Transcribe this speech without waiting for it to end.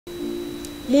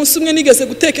munsi umwe nigeze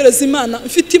gutekereza Imana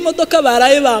mfite imodoka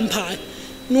baraye bampaye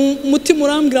umutima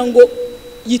urambwira ngo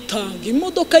yitanga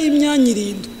imodoka y'imyanya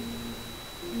 7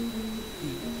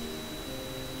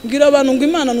 ngira abantu ngo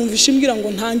Imana numvishe imbwira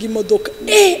ngo ntanga imodoka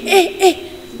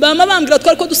bama bambwira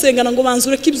twari ko dusengana ngo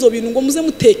banzure k'ibyo bintu ngo muze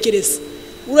mutekereza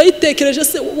urayitekereje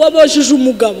se wabajije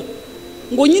umugabo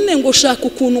ngo nyine ngo shaka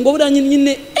ukuntu ngo buranye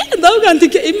nyine ndavuga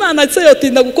ndike Imana se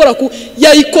yotinda gukora ku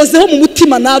yayikozeho mu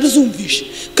mutima nabuzumvishe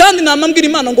kandi namambwira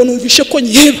Imana ngo numvishe ko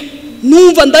nyiheba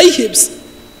numva ndayihebye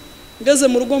ngeze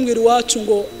mu rugo mbwira iwacu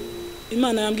ngo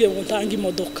Imana yambwiye ngo ntanga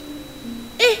imodoka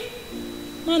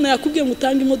Imana yakubwiye ngo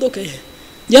utanga imodoka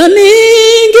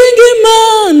yaninginga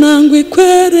Imana ngo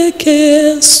ikwereke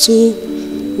Yesu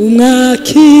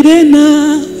umwakire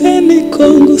nawe niko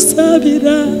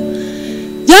ngusabira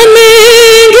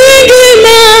yaninginga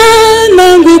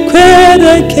Imana ngo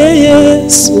ikwereke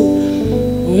Yesu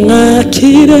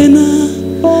umwakire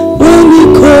nawe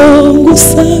niko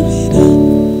ngusabira.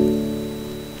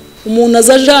 Umuntu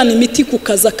azajana imiti ku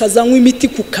kazi akazanywa imiti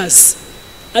ku kazi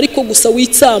ariko gusa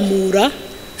witsamura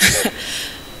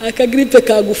akagripe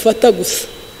kagufata gusa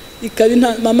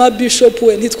ikaba mama bishop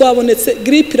we ntitwabonetse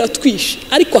gripe iratwishe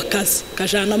ariko akazi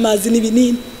kajana amazi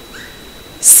n'ibinini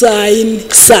saa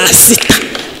 6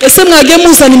 ese mwage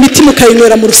muzana imiti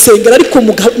mukayinywera mu rusengero ariko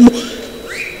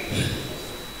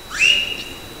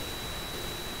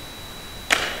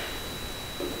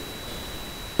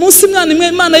munsi mwana imwe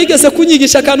Imana yigeze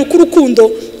kunyigisha akantu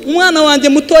k'urukundo. Umwana wanjye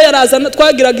muto yarazana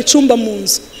twagiraga icumba mu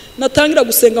nzu natangira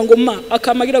gusenga ngo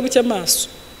akamagira gucya amaso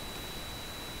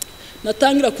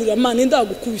natangira kurira Mana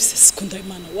ndagukubise sikunda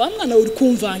Imana wa mwana uri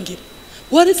kumvangira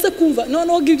waretse kumva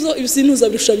noneho gibyo ibizinuza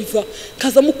birusha biva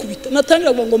kaza mukubita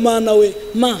natangira ngo Mana we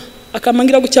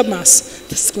akamangira gucya amaso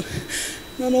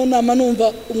noneho nama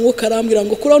numva umwuka arambwira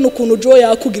ngo kurana ukuntu jo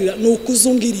yakugirira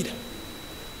nukuzungirira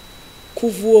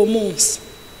kuva uwo munsi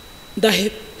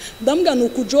ndaheba ndambwa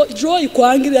nuko jo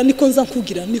ikwangirira niko nza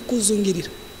kugira nikuzungirira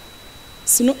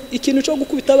sino ikintu cyo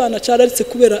gukubita abana cyararitse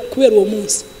kubera uwo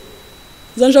munsi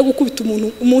zanja gukubita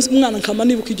umuntu umwana nkama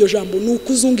nibuka iryo jambo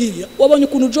nukuzungirira wabonye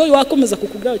ukuntu jo wakomeza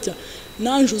kukugaho cya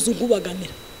nanje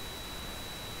uzunkubaganira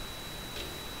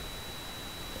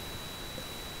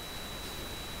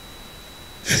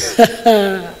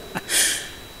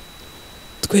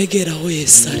twegeraho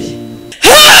Yesu ari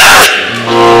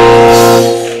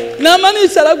nama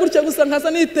nicara gutya gusa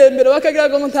nkaza nitembere bakagira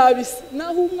ngo ntabise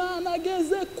naho umwana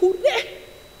ageze kure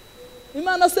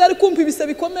Imana se yari kumpa ibise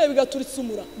bikomeye bigaturitsa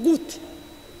gute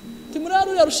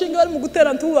timuraru ya rushinga bari mu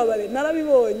gutera ntubabare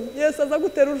narabibonye Yesu aza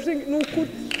gutera urushinga n'ukuri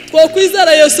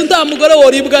twokwizera Yesu nta mugore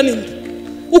woribwa ninde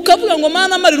ukavuga ngo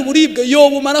Mana amarira uburibwe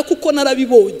yobumara kuko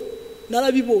narabibonye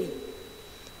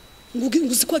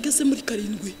nguzi ko ageze muri 7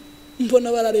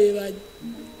 mbona bararebanye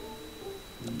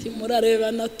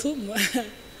timurarebana tuma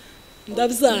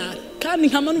ndabyara kandi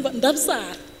nkama numva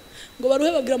ndabyara ngo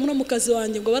baruhe babwira muri mukazi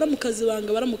wanjye ngo baramukazi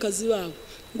banga baramukazi babo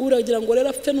ngo uragira ngo rero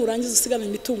apfe nurangiza usigana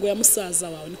imitungo ya musaza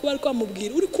wawe niko bari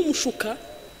kwamubwira uri kumushuka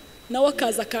nawe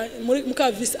akaza muri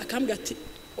mukavisi akambwira ati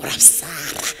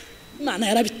urabyara Imana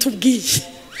yarabitubwiye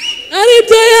ari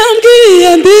byo yambwiye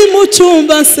ndi mu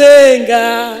cyumba nsenga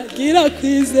gira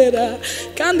kwizera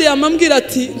kandi yamambwira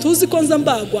ati ntuzi ko nza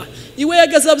mbagwa iwe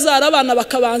yageze abyara abana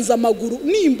bakabanza amaguru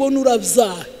nimbona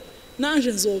urabyara nanje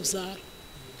nzobyara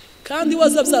kandi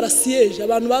wazabyara siyeje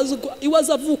abantu bazi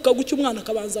iwazavuka gucyo umwana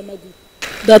akabanza amaguru.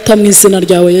 Data mu izina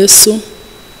ryawe Yesu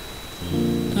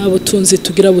nta butunzi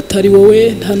tugira butari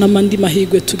wowe nta namandi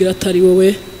mahigwe tugira atari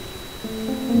wowe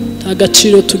nta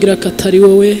gaciro tugira katari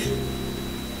wowe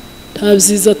nta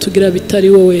byiza tugira bitari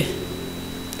wowe.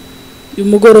 Uyu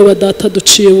mugoroba Data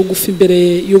duciye bugufi imbere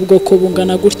y'ubwoko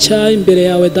bungana gutya imbere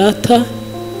yawe Data.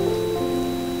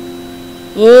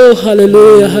 Oh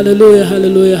hallelujah hallelujah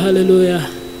hallelujah hallelujah.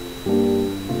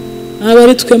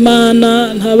 Ntabaritwe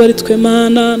Mana ntabaritwe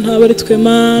Mana ntabaritwe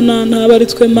Mana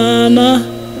ntabaritwe Mana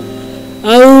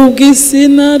ahubwo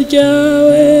izina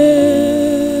ryawe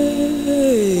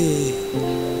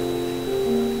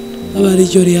abari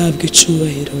ryo rihabwa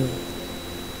icubahiro.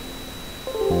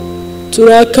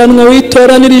 Turakanwa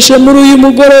witoranirije muri uyu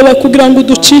mugoroba kugira ngo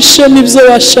uducishe n'ibyo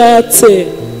washatse.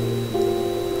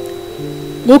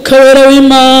 Mwuka wera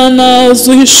w'Imana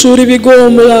uzuhishura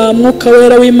ibigombwa, Mwuka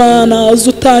wera w'Imana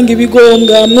uzutanga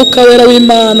ibigombwa, Mwuka wera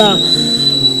w'Imana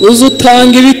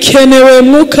uzutanga ibikenewe,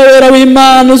 Mwuka wera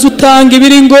w'Imana uzutanga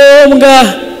ibiri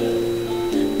ngombwa,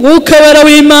 Mwuka wera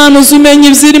w'Imana uzumenya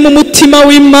ibyiri mu mutima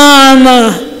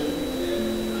w'Imana.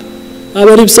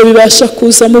 Abari byo bibasha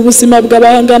kuza mu buzima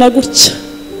bw'abangana gutya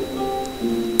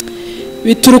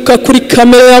bituruka kuri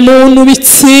kamere ya muntu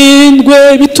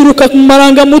bitsindwe, bituruka ku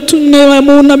marangamutima ya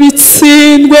muntu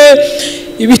bitsindwe,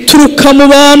 ibituruka mu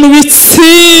bantu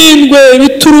bitsindwe,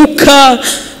 bituruka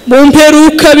mu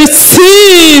mperuka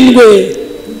bitsindwe.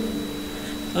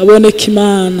 Aboneka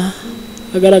Imana,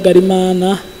 agaragara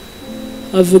Imana,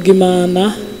 avuga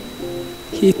Imana,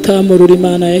 hitamurura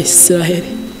Imana ya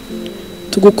Isiraheli.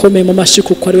 Tugukomeye mu mashyi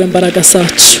kuko ari we mbaraga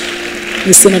zacu,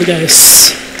 mu izina rya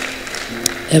Yesu,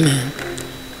 amen.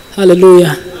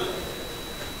 Haleluya,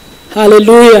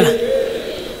 haleluya.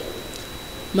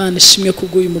 Imana ishimwe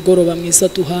kubw'uyu mugoroba mwiza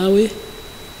duhawe.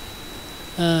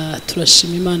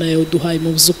 Turashima Imana yawe duhaye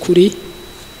mu by'ukuri.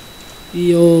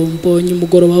 Iyo mbonye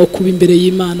umugoroba wo kuba imbere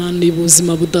y'Imana ni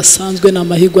ubuzima budasanzwe,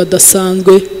 n'amahirwe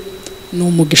adasanzwe,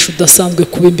 n'umugisha udasanzwe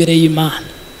kuba imbere y'Imana,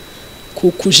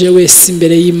 kuko uje wese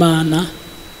imbere y'Imana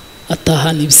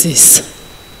atahana ibyiza.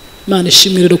 Imana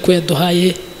ishimwe rero ko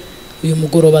yaduhaye uyu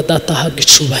mugoroba, data ahabwa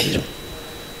icubahiro.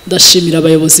 Ndashimira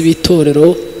abayobozi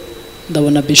b'itorero,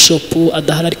 ndabona Bishop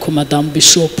adahari ariko Madame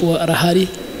Bishop arahari.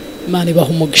 Imana ibaha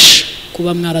umugisha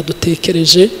kuba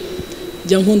mwaradutekereje.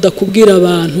 Njya nkunda kubwira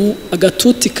abantu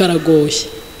agatuti karagoye.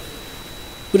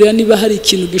 Buriya niba hari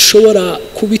ikintu gishobora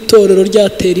kuba itorero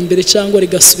ryatera imbere cyangwa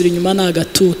rigasubira inyuma ni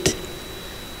agatute.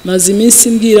 Maze iminsi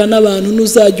mbwira n'abantu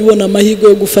nuzajya ubona amahirwe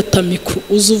yo gufata mikro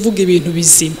uzuvuga ibintu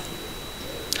bizima,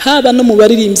 haba no mu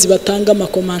baririmbyi batanga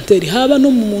amakomanteri, haba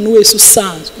no mu muntu wese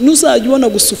usanzwe, nuzajya ubona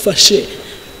gusufashe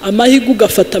amahirwe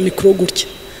ugafata mikro gutya,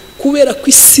 kubera ko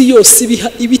isi yose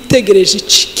ibitegereje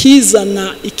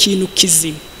kizana ikintu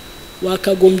kizima.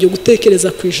 Wakagombye gutekereza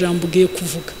ku ijambo ugiye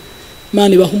kuvuga.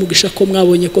 Imana ibaha umugisha ko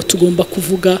mwabonye ko tugomba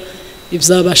kuvuga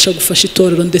ibyabasha gufasha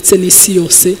itorero ndetse n'isi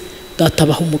yose. Data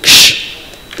abaha umugisha,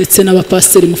 ndetse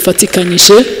n'abapasiteri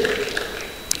mufatikanyije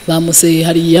bamuzeye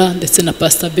hariya, ndetse na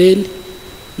Pastor Ben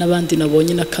n'abandi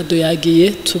nabonye na kado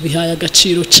yagiye, tubihaye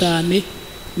agaciro cyane.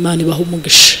 Imana ibaha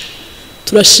umugisha.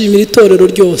 Turashimira itorero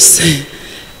ryose.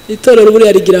 Itorero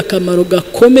buriya rigira akamaro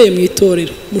gakomeye mu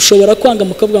itorero. Mushobora kwanga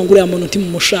mukavuga ngo uriya muntu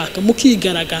ntimumushaka,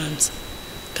 mukigaragaza,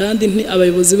 kandi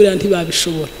abayobozi buriya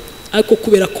ntibabishobora, ariko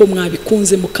kubera ko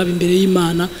mwabikunze mukaba imbere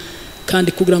y'Imana,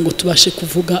 kandi kugira ngo tubashe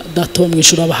kuvuga, data wo mu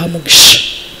ijuru abaha umugisha.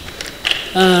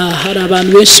 Hari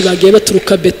abantu benshi bagiye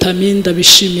baturuka Betamini,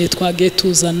 ndabishimiye twagiye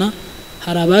tuzana.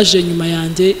 Hari abaje nyuma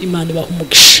yanjye, Imana ibaha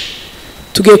umugisha.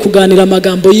 Tugiye kuganira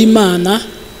amagambo y'Imana,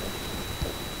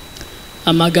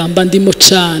 amagambo ndimo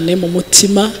cyane mu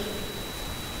mutima.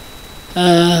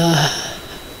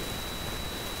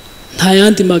 Nta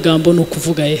yandi magambo ni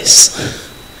ukuvuga Yesu.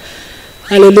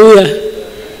 Haleluya.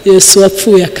 Yesu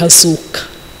wapfuye akazuka,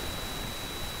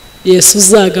 Yesu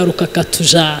uzagaruka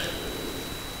akatujana.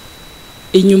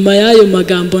 Inyuma y'ayo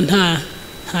magambo nta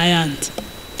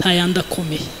yandi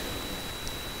akomeye.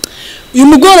 Uyu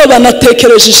mugoroba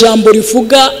natekereje ijambo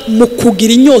rivuga mu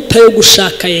kugira inyota yo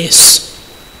gushaka Yesu.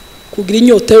 Kugira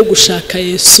inyota yo gushaka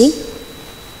Yesu,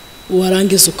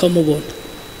 warangiza ukamubona.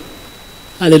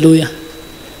 Haleluya.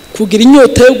 Kugira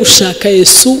inyota yo gushaka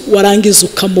Yesu, warangiza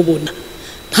ukamubona.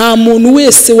 Nta muntu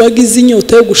wese wagize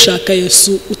inyota yo gushaka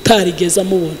Yesu utarigeza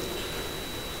amubona.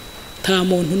 Nta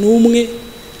muntu n'umwe,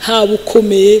 haba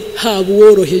ukomeye, haba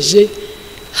uworoheje,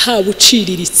 haba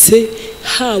uciriritse,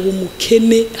 haba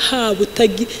umukene, haba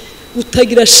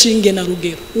utagira shinge na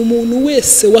rugero. Umuntu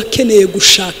wese wakeneye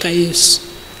gushaka Yesu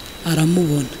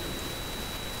aramubona.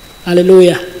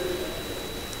 Haleluya.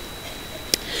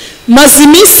 Maze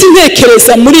iminsi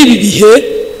ntekereza muri ibi bihe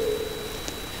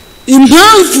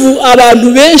impamvu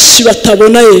abantu benshi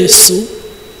batabona Yesu.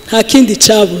 Nta kindi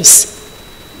cyabuze,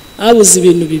 habuze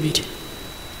ibintu bibiri.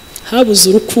 Habuze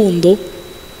urukundo.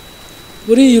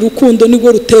 Buri urukundo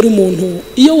nibwo rutera umuntu.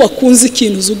 Iyo wakunze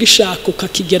ikintu uzugishaka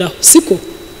ukakigeraho, siko?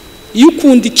 Iyo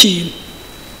ukunda ikintu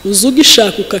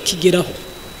uzugishaka ukakigeraho.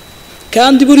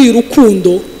 Kandi buri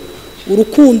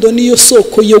urukundo niyo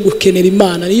soko yo gukenera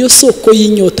Imana, niyo soko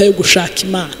y'inyota yo gushaka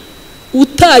Imana.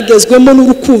 Utagezwemo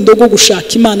n'urukundo rwo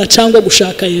gushaka Imana cyangwa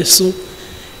gushaka Yesu,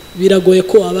 biragoye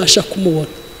ko wabasha kumubona.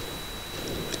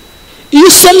 Iyo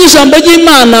usomye ijambo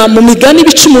ry'Imana mu Migani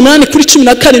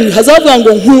 8:17 hazavuga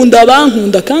ngo nkunda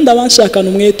abankunda, kandi abanshakana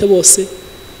umwete bose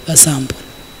bazambona.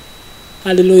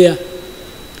 Haleluya.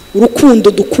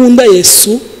 Urukundo dukunda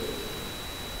Yesu,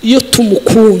 iyo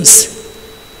tumukunze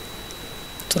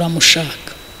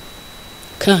turamushaka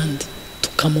kandi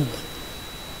tukamubona.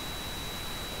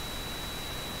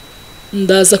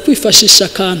 Ndaza kwifashisha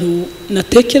akantu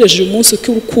natekereje uyu munsi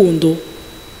k'urukundo,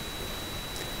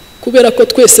 kubera ko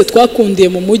twese twakundiye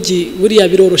mu mujyi. Buriya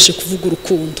biroroshe kuvuga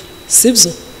urukundo,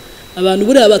 sibyo? Abantu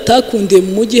buriya batakundiye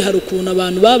mu mujyi, hari ukuntu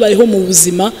abantu babayeho mu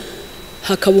buzima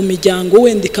hakaba umuryango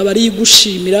wenda ikaba ari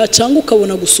igushimira cyangwa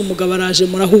ukabona gusa umugabo araje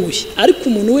murahuye. Ariko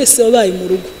umuntu wese wabaye mu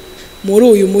rugo muri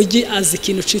uyu mujyi azi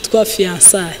ikintu citwa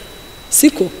fiançailles,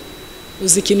 siko?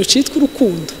 Uzi ikintu citwa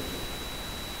urukundo.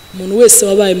 Umuntu wese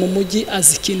wabaye mu mujyi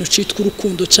azi ikintu citwa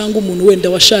urukundo, cyangwa umuntu wenda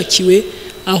washakiwe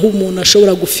aho umuntu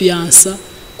ashobora gufiansa,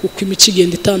 kuko imico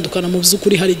igenda itandukana. Mu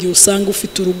by'ukuri hari igihe usanga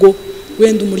ufite urugo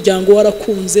wenda umuryango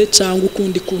warakunze cyangwa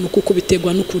ukundi kuntu, kuko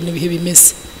bitegwa n'ukuntu ibihe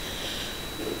bimeze.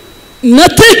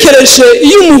 Natekereje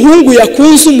iyo umuhungu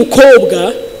yakunze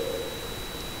umukobwa,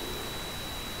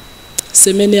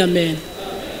 semeni amen,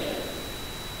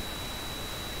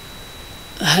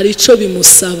 hari ico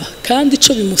bimusaba, kandi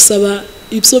ico bimusaba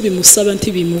ibyo bimusaba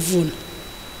ntibimuvuna.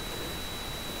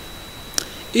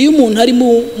 Iyo umuntu ari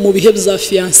mu bihe bya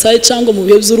fiançailles cyangwa mu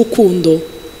bihe by'urukundo,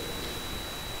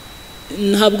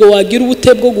 ntabwo wagira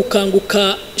ubute bwo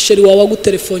gukanguka sheri wawe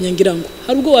gutelefone. Ngira ngo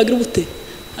hari ubwo wagira ubute,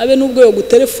 abe nubwo yo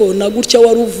gutelefona gutya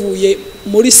waruvuye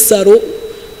muri saro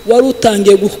wari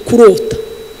utangiye kurota,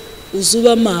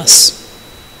 uzuba amaso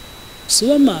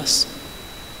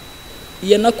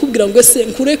ya nakubwira ngo ese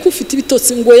nkureke ufite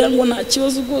ibitotsi, ngo yango nta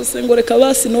kibazo rwose, ngo reka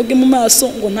basi noge mu maso,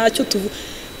 ngo ntacyo tuvu.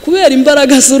 Kubera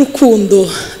imbaraga z'urukundo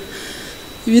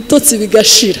ibitotsi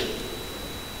bigashira.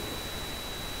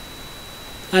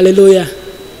 Haleluya.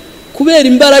 Kubera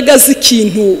imbaraga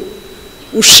z'ikintu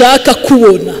ushaka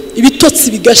kubona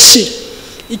ibitotsi bigashira.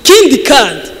 Ikindi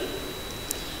kandi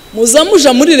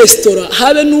muzamuja muri restaurant,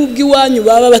 habe n'ubwo iwanyu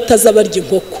baba batazabarya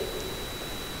inkoko,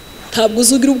 ntabwo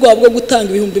uzugira ubwoba bwo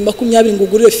gutanga 20,000 ngo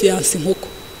ugurire fiance inkoko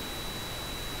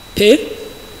pe.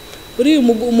 Uri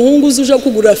umuhungu uzuja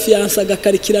kugura fiance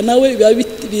agakarikira nawe biba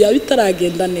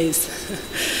bitaragenda neza.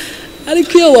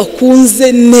 Ariko iyo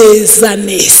wakunze neza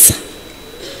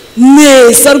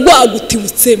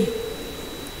rwagutibutsemo,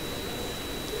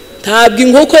 ntabwo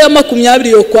inkoko ya 20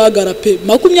 yo kwagara pe.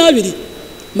 20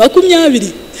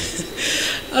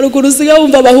 ariko ruziga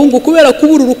wumva abahungu kubera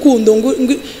kubura urukundo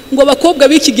ngo abakobwa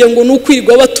bikigiye ngo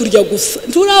nukwirwa baturya gusa.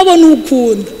 Turabona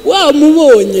ukunda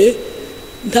wamubonye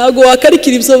ntago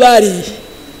wakarikira ibyo bariye.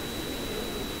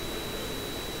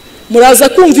 Muraza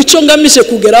kumva ico ngamije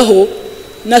kugeraho.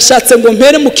 Nashatse ngo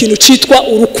mpere mu kintu citwa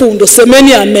urukundo.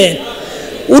 Semeni amen.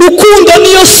 Urukundo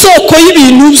niyo soko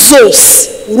y'ibintu byose.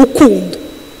 Urukundo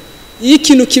iyo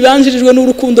ikintu kibanjirijwe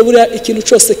n'urukundo, buri ikintu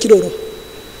cyose kiroroha.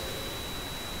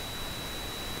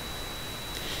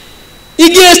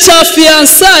 Igihe cya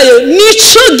fiançailles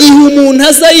nico gihe umuntu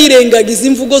azayirengagiza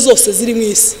imvugo zose ziri mu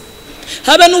isi.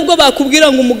 Habe nubwo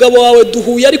bakubwira ngo umugabo wawe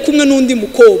duhuye ari kumwe n'undi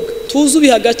mukobwa, tuzi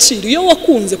ubiha agaciro. Iyo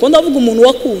wakunze, ko ndavuga umuntu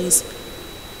wakunze,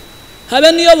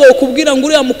 habe niyo bakubwira ngo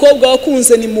uriya mukobwa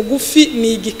wakunze ni mugufi,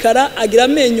 ni igikara, agira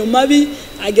amenyo mabi,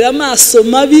 agira amaso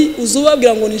mabi,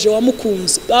 uzubabwira ngo nije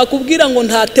wamukunze. Bakubwira ngo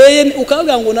ntateye,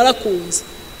 ukabwira ngo narakunze.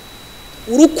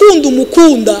 Urukundo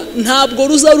umukunda ntabwo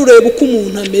ruza rureba uko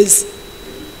umuntu ameze.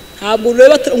 Ntabwo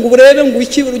ureba ngo urebe ngo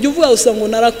iki, urujya uvuga gusa ngo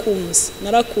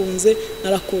narakunze.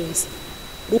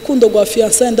 Urukundo rwa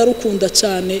fiançailles ndarukunda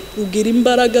cyane, rugira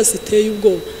imbaraga ziteye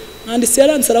ubwoba. Mwanditsi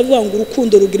yaranze aravuga ngo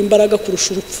urukundo rugira imbaraga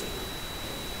kurusha urupfu.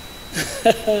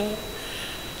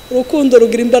 Urukundo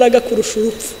rugira imbaraga kurusha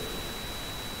urupfu.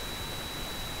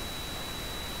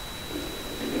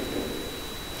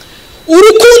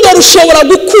 Urukundo rushobora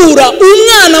gukura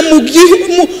umwana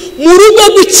mu rugo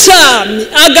rw'icyami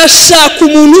agashaka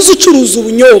umuntu uzucuruza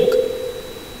ubunyobwa.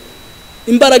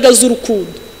 Imbaraga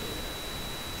z'urukundo.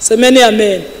 Semeni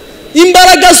amen.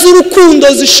 Imbaraga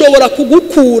z'urukundo zishobora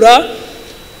kugukura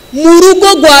mu rugo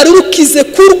rwari rukize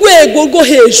ku rwego rwo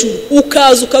hejuru,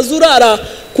 ukazurara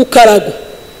ku karago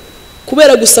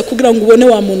kubera gusa kugira ngo ubone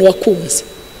wa muntu wakunze.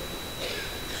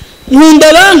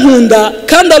 Nkunda bankunda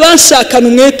kandi abanshakana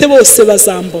umwete bose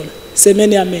bazambona.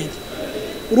 Semeni amen.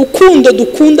 Urukundo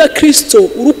dukunda Kristo,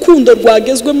 urukundo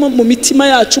rwagezwemo mu mitima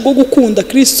yacu rwo gukunda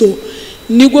Kristo,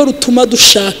 nigwo rutuma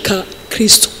dushaka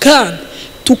Kristo kandi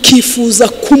tukifuza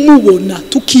kumubona,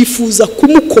 tukifuza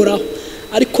kumukoraho,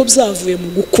 ariko byavuye mu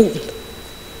gukunda.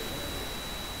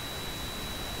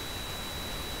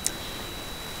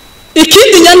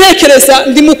 Ikindi nyantekereza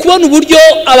ndi mu kubona uburyo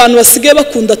abantu basigaye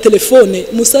bakunda telefone.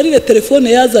 Musarire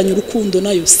telefone yazanye urukundo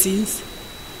nayo sinzi.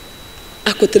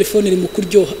 Ako telefone iri mu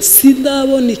kuryoha.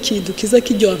 Sindabona ikintu kiza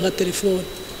kiryoha nka telefone.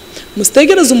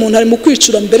 Mustegereza umuntu ari mu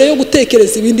kwicura mbere yo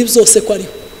gutekereza ibindi byose ko ariho,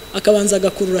 akabanza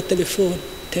agakurura telefone.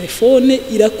 Telefone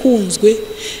irakunzwe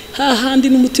hahandi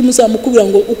n'umutima uzamukubira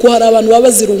ngo uko hari abantu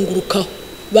baba zirungurukaho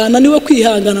bananiwe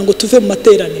kwihangana ngo tuve mu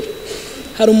materaniro.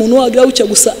 Hari umuntu wagira ucya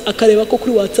gusa akareba ko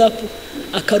kuri WhatsApp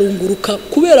akarunguruka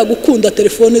kubera gukunda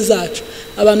telefone zacu.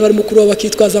 Abantu bari mu kuruba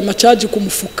bakitwaza amacaji ku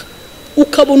mufuka,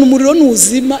 ukabona umuriro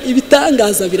n'uzima,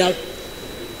 ibitangaza biraba.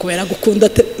 kubera gukunda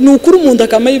nukuri umuntu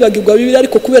akamayibagirwa bibiri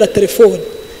ariko kubera telefone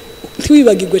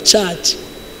ntiwibagirwe charge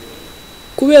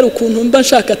kubera ukuntu mba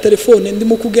nshaka telefone ndi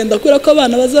mu kugenda kubera ko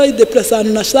abana bazayideplace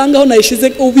ahantu nashanga aho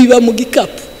nayishize ubiba mu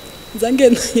gikapu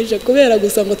nzangendanyije kubera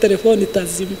gusa ngo telefone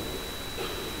itazima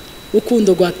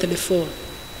urukundo rwa telefone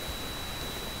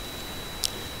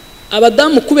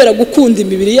abadamu kubera gukunda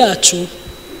imibiri yacu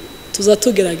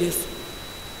tuzatugerageza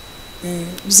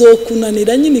byo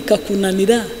kunanira nyine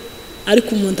ikakunanira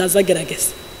ariko umuntu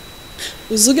azagerageza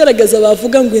uzugerageza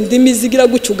bavuga ngo indimi zigira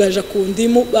gucyugaja ku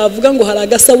ndimu bavuga ngo hari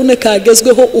agasabune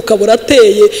kagezweho ukabura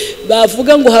ateye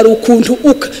bavuga ngo hari ukuntu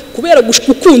kubera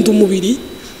gukunda umubiri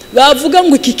bavuga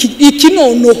ngo iki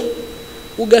nono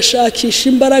ugashakisha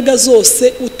imbaraga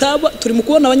zose utaba turi mu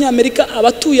kubona abanyamerika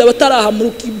abatuye abataraha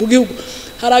mu gihugu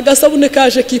hari agasabune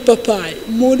kaje k'ipapayi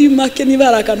muri make niba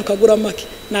hari akantu kagura make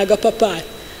nagapapayi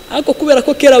ariko kubera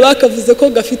ko kera bakavuze ko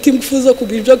gafite ingufu zo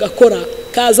kugira ibyo gakora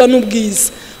kaza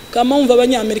n'ubwiza kama umva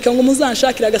abanyamerika ngo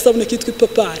muzanshakira agasabune kitwa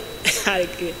ipapayi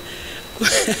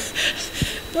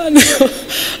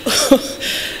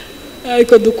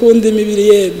ariko dukunda imibiri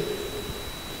yemwe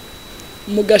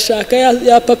mugashaka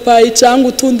ya papayi cyangwa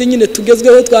utundi nyine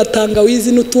tugezweho twatanga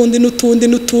wizi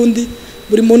n'utundi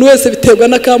buri muntu wese biterwa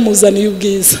n'akamuzaniye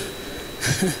ubwiza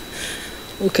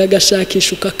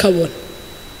ukagashakisha ukakabona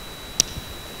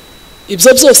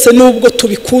ibyo byose nubwo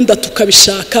tubikunda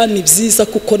tukabishaka ni byiza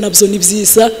kuko nabyo ni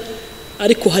byiza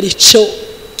ariko hari icyo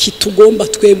kitugomba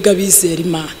twebwe abizera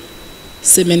Imana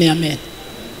semene amen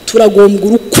turagombwa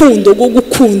urukundo rwo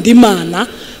gukunda Imana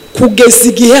kugeza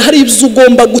igihe hari ibyo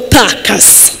ugomba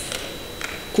gutakaza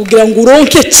kugira ngo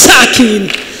uronke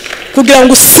cyakintu kugira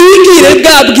ngo usingire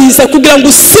bwa bwiza kugira ngo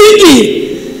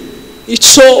usingire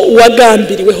icyo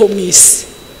wagambiriweho mu isi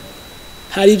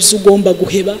hari ibyo ugomba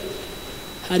guheba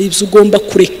hari ibyo ugomba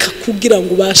kureka kugira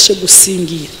ngo ubashe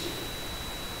gusingira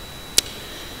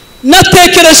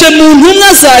natekereje mu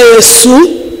ntumwa za Yesu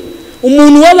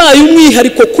umuntu wabaye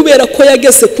umwihariko kubera ko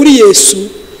yageze kuri Yesu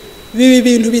bibi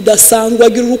bintu bidasanzwe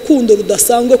agira urukundo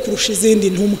rudasanzwe kurusha izindi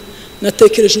ntumwa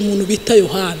natekereje umuntu bita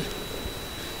Yohana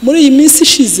muri iyi minsi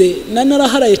ishize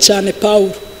naraharaye cyane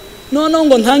Paulo none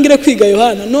ngo ntangire kwiga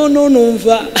Yohana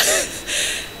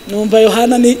numva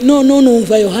Yohana ni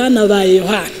numva Yohana baye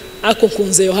Yohana ako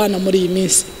kunze Yohana muri iyi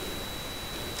minsi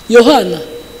Yohana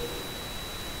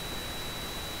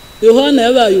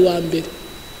yabaye uwa mbere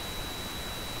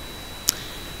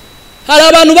hari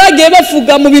abantu bagiye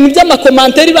bavuga mu bintu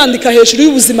by'amakomantari bandika hejuru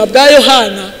y'ubuzima bwa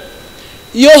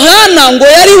Yohana ngo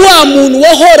yari wa muntu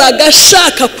wahoraga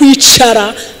ashaka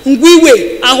kwicara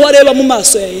ngwiwe aho areba mu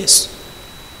maso ya Yesu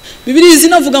Bibiliya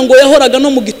zinavuga ngo yahoraga no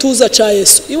mu gituza cya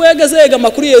Yesu iwe yagaze yegama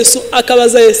kuri Yesu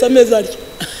akabaza Yesu ameze aryo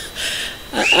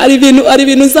ari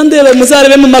ibintu zandebe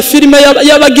muzarebe mu mafilime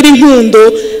y'abagira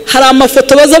inkundo hari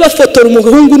amafoto baza bafotora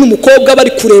umuhungu n'umukobwa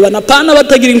bari kurebana pana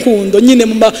batagira inkundo nyine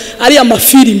ari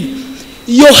amafilime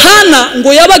Yohana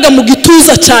ngo yabaga mu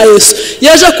gituza cya Yesu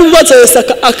yaje kubaza Yesu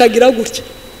akagira gutya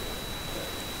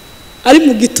ari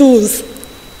mu gituza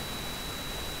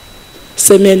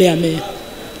semene amen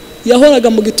yahoraga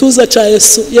mu gituza cya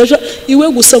Yesu yaje iwe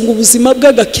gusa ngo ubuzima bwe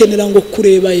agakenera ngo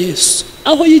kureba Yesu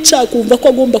aho yicaye kumva ko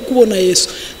agomba kubona Yesu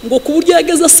ngo ku buryo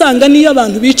yageze asanga niyo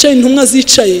abantu bicaye intumwa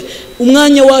zicaye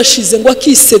umwanya washize ngo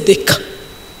akisedeka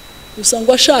gusa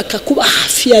ngo ashaka kuba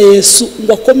hafi ya Yesu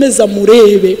ngo akomeza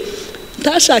murebe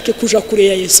ntashake kuja kure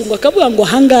ya Yesu ngo akavuga ngo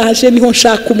hangaje niho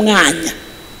nshaka umwanya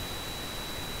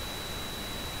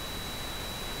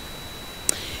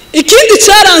ikindi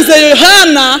cyaranze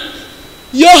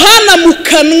Yohana mu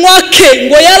kanwa ke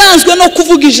ngo yaranzwe no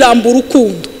kuvuga ijambo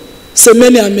urukundo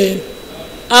semene amen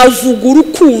avuga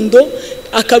urukundo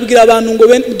akabwira abantu ngo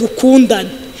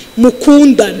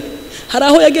mukundane hari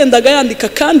aho yagendaga yandika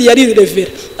kandi yari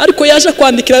revera ariko yaje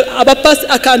kwandikira abapasi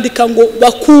akandika ngo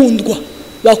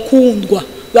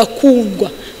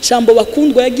bakundwa jambo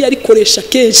bakundwa yagiye arikoresha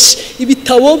kenshi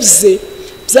ibitabo bye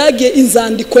byagiye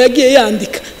inzandiko yagiye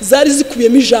yandika zari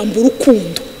zikubiyemo ijambo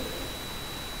urukundo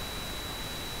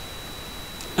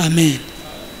amen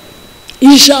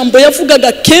ijambo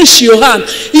yavugaga kenshi Yohana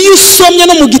iyo usomye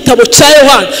no mu gitabo cya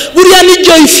Yohana buriya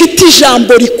niryo ifite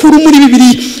ijambo rikuru muri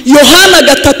Bibiliya Yohana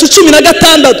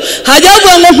 3:16 hajya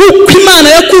avuga ngo nk'uko Imana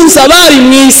yakunze abari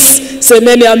mu isi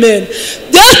semene amen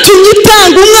byatumye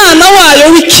itanga umwana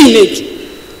wayo w'ikinege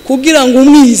kugira ngo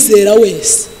umwizera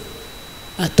wese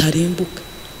atarimbuka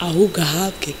ahubwo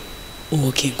ahabwe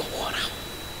ubugingo buhoraho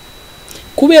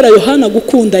kubera Yohana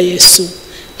gukunda Yesu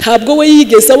ntabwo we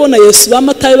yigeze abona Yesu.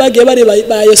 Bamataye bagiye bareba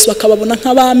ba Yesu bakababona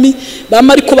nk'abami,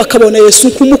 bamariko bakabona Yesu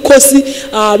nk'umukozi,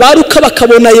 baruka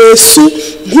bakabona Yesu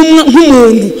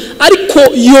nk'umuntu. Ariko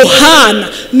Yohana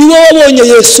niwe wabonye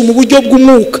Yesu mu buryo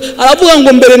bw'umwuka. Aravuga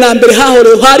ngo mbere na mbere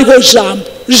hariho jambo,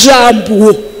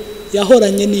 jambo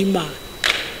yahoranye n'Imana.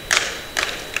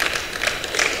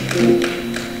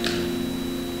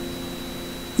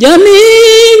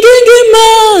 Yaminginga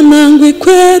Imana ngo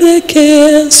ikwereke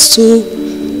Yesu,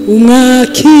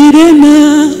 umwakire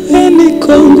nawe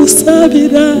niko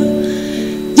ngusabira.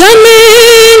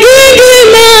 Yaminginga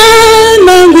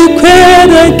Imana ngo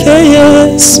ikwereke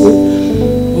Yesu,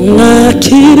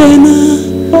 umwakire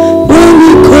nawe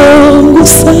niko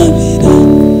ngusabira.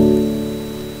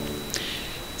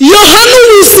 Yohana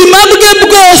ubuzima bwe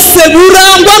bwose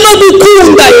burangwa no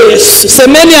gukunda Yesu.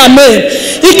 Semeni amen.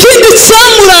 Ikindi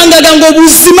cyamurangaga ngo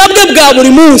ubuzima bwe bwa buri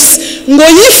munsi ngo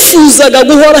yifuzaga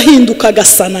guhora ahinduka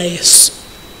agasa na Yesu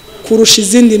kurusha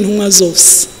izindi ntumwa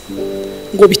zose,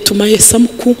 ngo bituma Yesu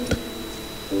amukunda.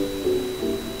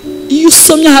 Iyo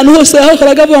usomye ahantu hose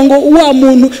yahoraga avuga ngo wa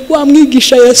muntu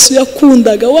wamwigisha Yesu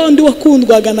yakundaga, wa wundi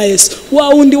wakundwaga na Yesu, wa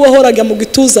wundi wahoraga mu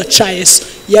gituza ca Yesu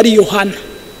yari Yohana.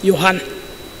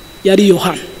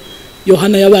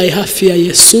 Yohana yabaye hafi ya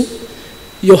Yesu.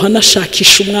 Yohana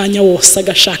ashakisha umwanya wose,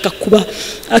 agashaka kuba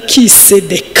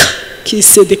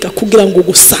akisedeka kugira ngo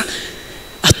gusa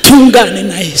atungane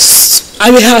na Yesu,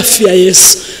 abe hafi ya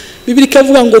Yesu. Bibiri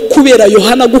ikavuga ngo kubera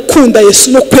Yohana gukunda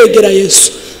Yesu no kwegera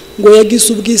Yesu, ngo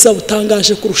yagize ubwiza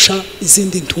butangaje kurusha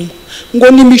izindi ntumwa,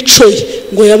 ngo n'imico ye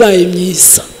ngo yabaye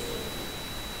myiza.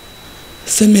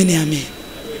 Semeni amen.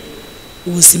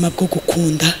 Ubuzima bwo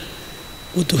gukunda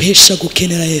buduhesha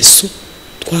gukenera Yesu,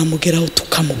 twamugeraho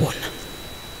tukamubona.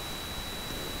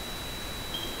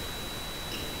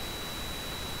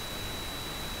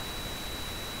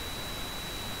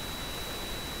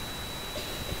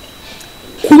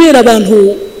 Kubera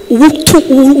abantu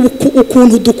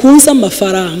ukuntu dukunza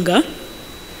amafaranga,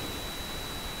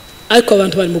 ariko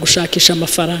abantu bari mu gushakisha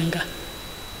amafaranga.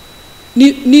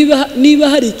 Niba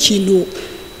hari ikintu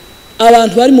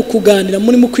abantu bari mu kuganira,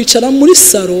 muri mu kwicara muri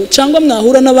saro cyangwa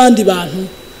mwahura n'abandi bantu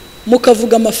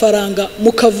mukavuga amafaranga,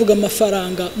 mukavuga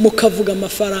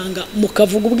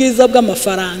ubwiza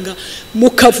bw'amafaranga,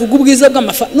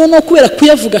 noneho kubera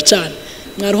kuyavuga cyane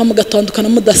mwaruha mugatandukana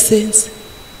mudasenze.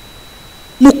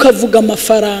 Mukavuga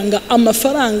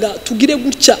amafaranga tugire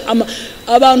gutya,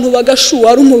 abantu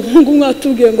bagashuha. Ari umuhungu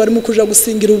mwatubwiye ngo ari mu kuja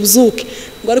gusingira ubuzuke,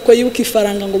 ngo ariko yibuka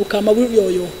ifaranga ngo bukama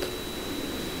buyoyoka,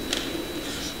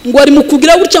 ngo ari mu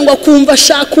kugira gutya ngo akumva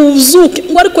ashaka ubuzuke,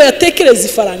 ngo ariko yatekereza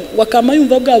ifaranga ngo akama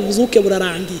yumva bwa buzuke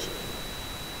burarangiye.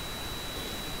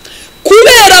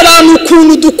 Kubera abantu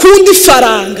ukuntu dukunda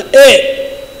ifaranga,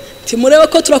 timureba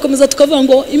ko turakomeza tukavuga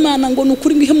ngo Imana ngo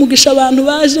nukuri ngo ihemugisha abantu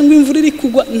baje ngo imvura iri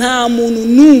kugwa. Nta muntu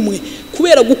numwe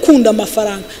kubera gukunda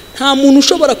amafaranga, nta muntu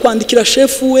ushobora kwandikira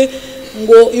shefu we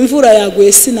ngo imvura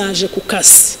yaguye sinaje ku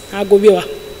kazi. Ntago biba.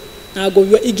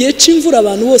 Igihe cy'imvura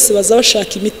abantu bose baza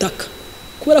bashaka imitaka,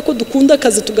 kubera ko dukunda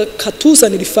akazi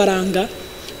tukatuzanira ifaranga.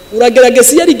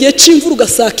 Uragerageza iyo ari igihe cy'imvura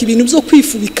ugasaka ibintu byo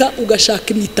kwifubika,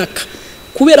 ugashaka imitaka,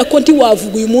 kubera ko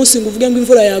ntiwavuga uyu munsi ngo uvuge ngo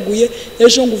imvura yaguye,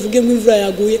 ejo ngo uvuge ngo imvura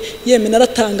yaguye. Yeme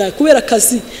naratangaye kubera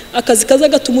akazi kaza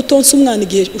gatuma utonsa umwana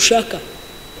igihe ushaka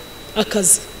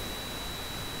akazi.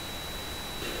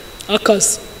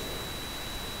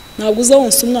 Ntabwo uza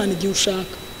wonsa umwana igihe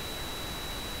ushaka.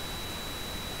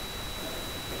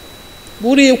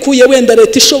 Buri ukuye wenda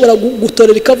leta ishobora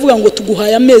gutorera ikavuga ngo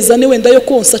tuguhaye amezi 4 wenda yo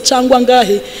konsa cyangwa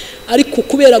ngahe, ariko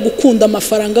kubera gukunda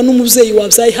amafaranga n'umubyeyi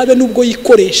wabyaye habe nubwo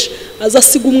yikoresha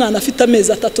azasiga umwana afite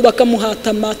amezi 3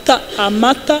 bakamuhata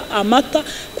amata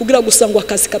kugira gusa ngo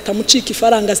akazi katamucika,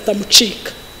 ifaranga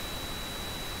zitamucika.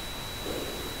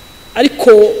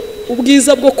 Ariko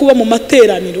ubwiza bwo kuba mu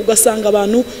materaniro ugasanga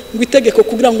abantu ngo itegeko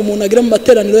kugira ngo umuntu agire mu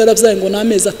materaniro yarabyaye ngo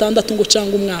n'amezi 6 ngo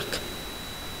cyangwa umwaka.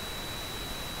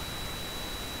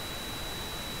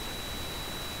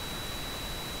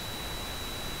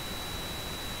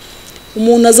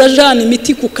 Umuntu azajana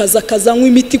imiti ku kazi, akazanywa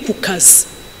imiti ku kazi,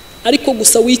 ariko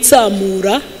gusa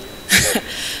witsamura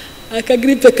aka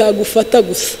gripe kagufata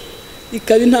gusa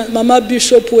ikabi. Mama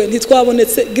Bishop we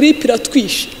ntitwabonetse gripe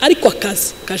iratwishe, ariko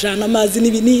akazi kajana amazi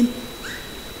n'ibinini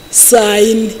saa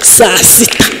 4 saa 6.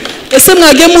 Ese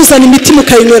mwage muzana imiti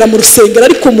mukayinywera mu rusengero,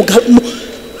 ariko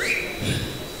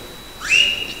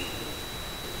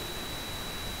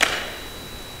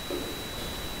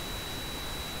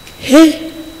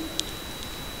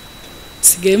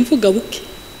sigaye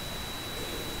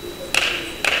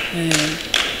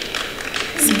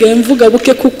mvuga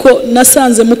buke kuko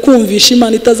nasanze mukumvisha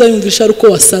Imana itazayumvisha ari uko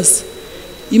wasaze.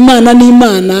 Imana ni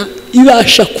Imana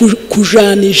ibasha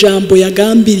kujana ijambo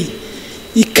yagambiri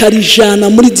ikarijana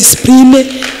muri discipline,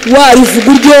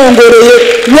 warivuga uryongoreye,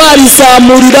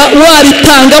 warizamurira,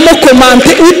 waritangamo komante,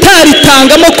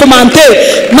 utaritangamo komante.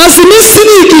 Maze iminsi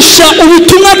nigisha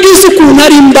ubutumwa bwiza ukuntu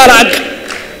ari imbaraga,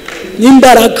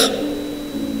 n'imbaraga.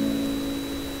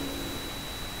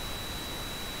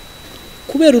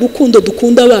 Kubera urukundo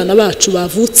dukunda abana bacu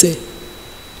bavutse,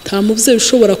 nta muvyeyi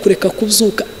ushobora kureka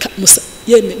kubyuka.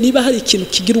 Yeme niba hari ikintu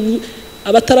kigira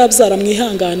abatarabyara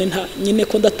mwihangane, nta nyine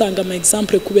ko ndatanga ama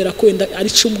example kubera ko wenda ari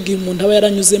cyo ubwiye umuntu aba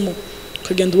yaranyuzemo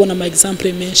ukagenda ubona ama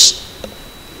example menshi.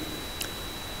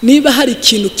 Niba hari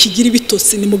ikintu kigira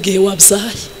ibitotsi ni mu gihe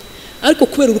wabyaye, ariko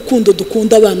kubera urukundo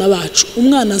dukunda abana bacu,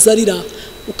 umwana azarira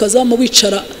ukazama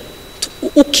wicara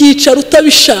ukicara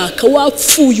utabishaka,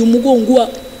 wapfuye umugongo wa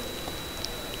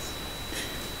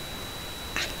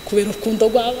kubera urukundo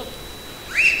rw'aba.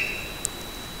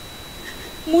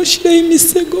 Mushire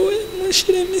imisego we,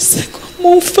 mushire imisego,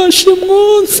 mufashe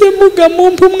mwonse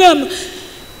mugamumpa umwana.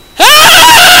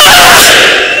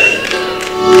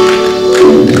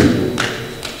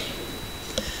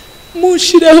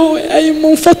 Mushireho we, ayi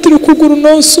mumfatire ukuguru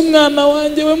nonse umwana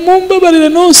wanjye we, mumbabarire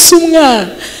nonse umwana.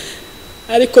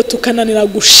 Ariko tukananira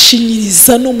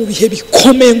gushinyiriza no mu bihe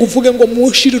bikomeye ngo uvuge ngo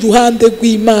mushire uruhande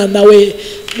rw'Imana we,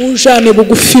 mujane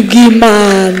bugufi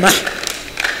bw'Imana.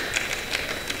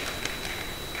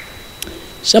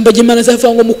 Jambo ry'Imana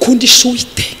zavuga ngo mukundishe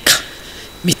Uwiteka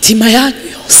mitima yanyu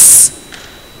yose,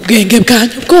 ubwenge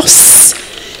bwanyu bwose,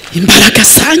 imbaraga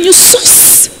zanyu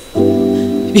zose,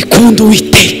 bikunda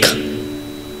Uwiteka.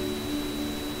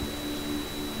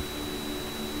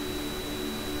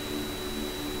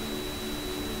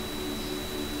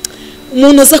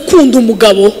 Umuntu aza kunda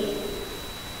umugabo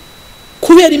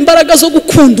kubera imbaraga zo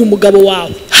gukunda umugabo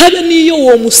wawe, habe niyo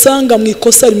uwo musanga mu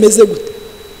ikosa rimeze gute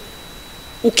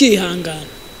ukihangana.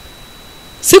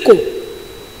 Siko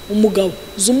umugabo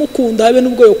zumukunda habe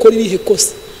nubwo yokora irihe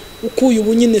kosa, ukuye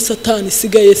ubu nyine Satani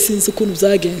sigaye sinzi ukuntu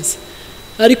byagenze.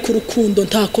 Ariko urukundo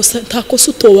nta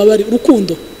kosa utobabari.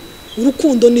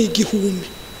 Urukundo ni igihumbi.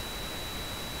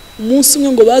 Umunsi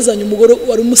umwe ngo bazanye umugore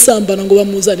wari umusambana ngo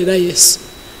bamuzanira Yesu,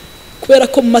 kubera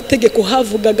ko mu mategeko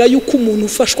havugaga yuko umuntu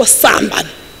ufashwa sambana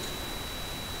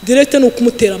direct no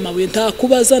kumutera amabuye, nta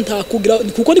kubaza, nta kugira,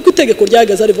 kuko ni kutegeko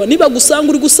ryagaza riva niba gusanga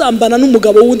uri gusambana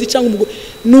n'umugabo wundi cyangwa umugore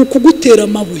ni ukugutera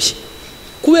amabuye.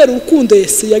 Kubera urukundo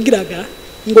Yesu yagiraga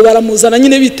ngo baramuzana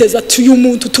nyine biteza ati uyu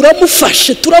muntu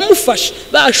turamufashe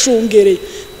bashungereye.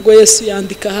 Ngo Yesu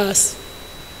yandika hasi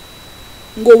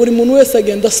ngo buri muntu wese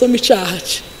agenda asoma icyaha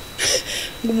cye.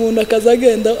 Ngo umuntu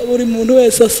akazagenda buri muntu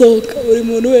wese asohoka, buri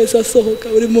muntu wese asohoka,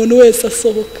 buri muntu wese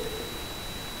asohoka.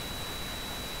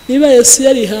 Niba Yesu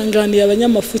yarihanganiye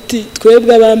abanyamafuti,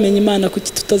 twebwe abamenye Imana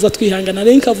kuki tutaza twihangana?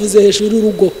 Rero nkavuze hejuru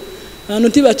urugo, abantu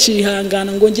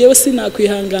ntibacihangana ngo ngewe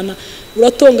sinakwihangana.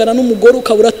 Uratongana n'umugore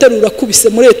ukabura terura kubise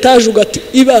muri etage ugati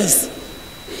ibaze.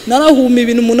 Narahuma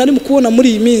ibintu umuntu ari mukubona muri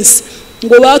iyi minsi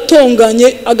ngo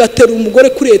batonganye agaterura umugore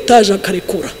kuri etage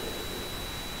akarekura.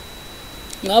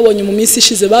 Mwabonye mu minsi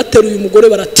ishize bateruye umugore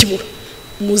baratibura,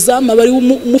 umuzama bari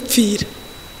umupfira.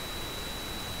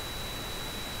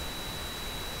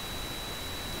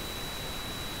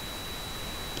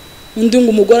 Undi ngo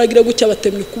umugore agira gutya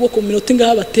batemye ukuboko mu minota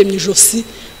ingaha batemye ijosi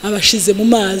abashize mu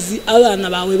mazi, abana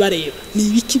bawe bareba. Ni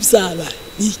ibiki byabaye?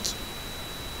 Niki?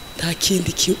 Nta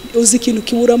kindi uzi ikintu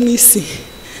kibura mu isi.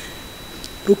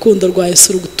 Urukundo rwa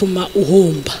Yesu rugutuma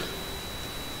uhomba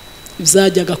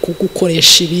ibyajyaga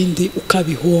kugukoresha ibindi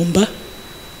ukabihomba,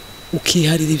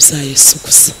 ukiharira ibya Yesu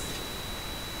gusa.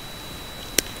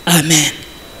 Amen.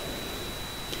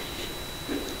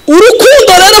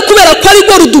 Urukundo rero kubera ko ari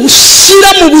rwo rudushira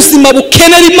mu buzima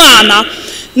bukenera Imana,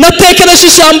 natekereje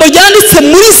ijambo ryanditse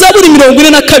muri Zaburi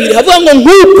 42 havuga ngo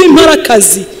nk'uko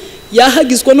imparakazi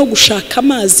yahagizwa no gushaka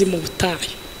amazi mu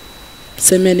butayu.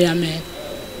 Semene amen.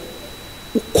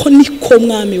 Uko niko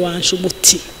mwami wanje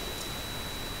umutima.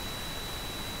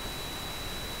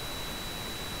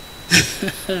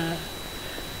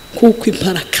 Kuko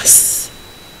imparakazi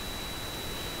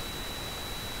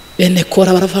bene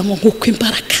kora baravuga ngo nk'uko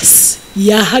imparakazi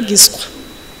yahagizwa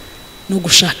no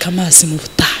gushaka amazi mu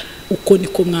butayu, uko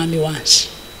niko mwami wanje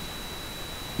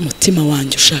umutima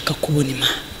wanje ushaka kubona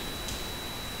Imana.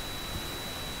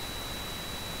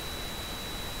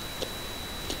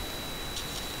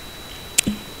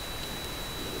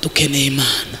 Dukeneye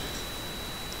Imana.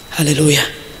 Haleluya.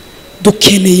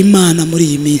 Dukeneye Imana muri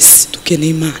iyi minsi,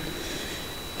 dukeneye Imana.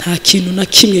 Nta kintu na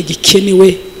kimwe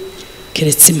gikenewe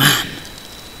keretse Imana.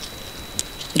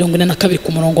 42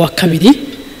 ku murongo wa 2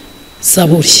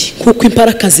 Zaburi. Kuko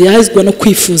imparakazi yahizwa no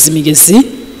kwifuza imigezi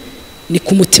ni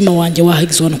ku mutima wanjye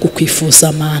wahagizwa no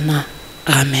kukwifuza Mana.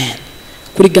 Amen.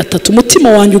 Kuri gatatu, umutima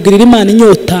wanjye ugirira Imana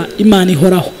inyota, Imana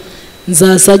ihoraho,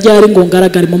 nzaza ryari ngo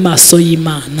ngaragare mu maso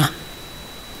y'Imana.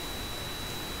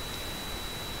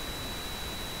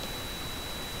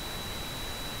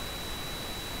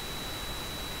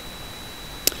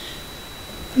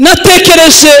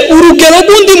 Natekereje urugero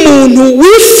rw'undi muntu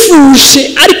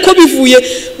wifuje ariko bivuye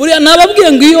buriya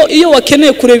nababwiye ngo iyo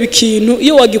wakeneye kureba ikintu,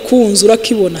 iyo wagikunze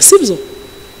urakibona, sibyo?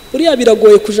 Buriya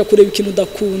biragoye kuja kureba ikintu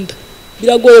udakunda,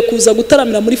 biragoye kuza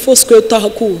gutaramira muri Fosque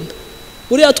utahakunda.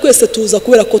 Buriya twese tuza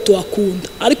kubera ko tuhakunda,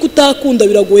 ariko utahakunda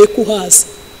biragoye kuhaza.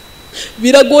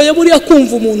 Biragoye buriya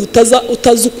kumva umuntu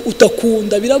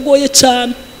utakunda, biragoye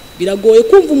cyane. Biragoye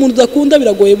kumva umuntu udakunda,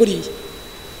 biragoye buriya.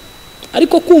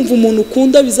 Ariko kumva umuntu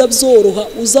ukunda biza byoroha,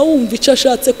 uza wumva icyo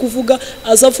ashatse kuvuga,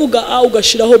 azavuga A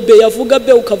ugashiraho B, yavuga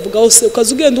B ukavugaho C,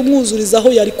 ukazugenda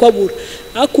umwuzurizaho yari kwabura.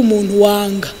 Ariko umuntu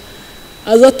wanga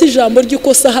azata ijambo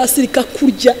ry'ikosa hasi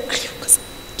rikakurya,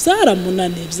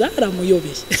 byaramunaniye,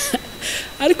 byaramuyobeye.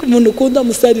 Ariko umuntu ukunda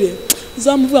musarire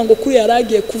uzamuvuga ngo kuri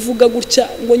yaragiye kuvuga gutya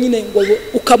ngo nyine ngo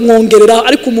ukamwongerera,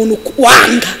 ariko umuntu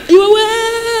wanga iwewe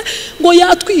ngo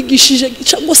yatwigishije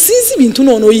ngo sinzi ibintu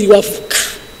none yiri wavuga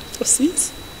sinzi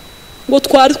ngo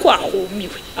twari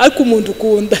twahumiwe, ariko umuntu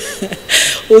ukunda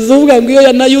uzuvuga ngo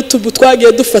iyo na YouTube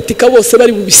twagiye dufatika bose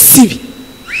bari mu bisibi.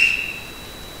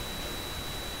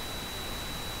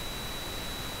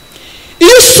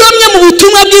 Iyo usomye mu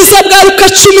butumwa bwiza bwa Luka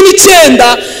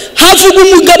 19 havuga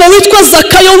umugabo witwa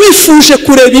Zakayo wifuje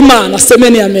kureba Imana.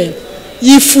 Semeni amen.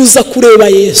 Yifuza kureba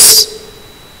Yesu.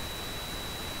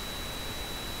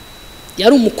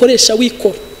 Yari umukoresha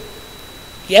w'ikora,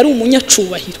 yari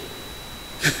umunyacubahiro.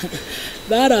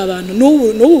 Bari abantu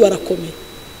n'ubu barakomeye,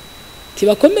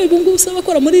 tibakomeye bungu usaba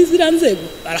bakora muri zira nzego,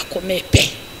 barakomeye pe.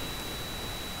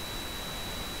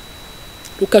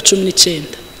 Luka 19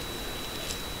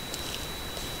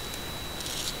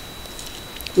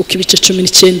 ukibice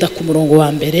 19 ku murongo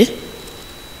wa mbere.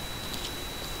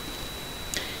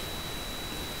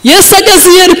 Yesu ageze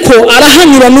i Yeriko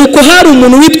arahanyura, nuko hari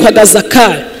umuntu witwaga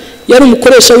Zakayo, yari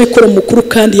umukoresha w'ikora mukuru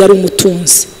kandi yari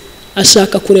umutunzi.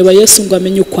 Ashaka kureba Yesu ngo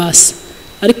amenye uko asa,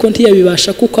 ariko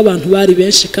ntiyabibasha kuko abantu bari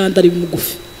benshi kandi ari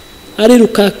mugufi.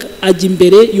 Ariruka ajya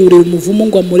imbere yurira umuvumo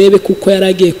ngo amurebe kuko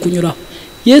yaragiye kunyuraho.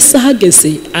 Yesu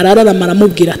ahageze arararama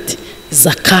aramubwira ati,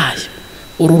 Zakayo,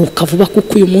 ururuka vuba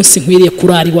kuko uyu munsi nkwiriye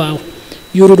kurara iwawe.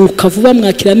 Yururuka vuba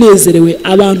mwakira nezerewe.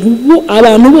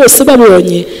 Abantu bose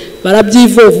babonye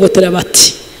barabyivovotera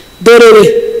bati,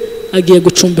 dore agiye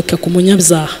gucumbika ku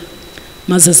munyabyaha.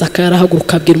 Maze Zakayo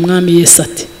arahaguruka abwira umwami Yesu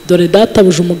ati, dore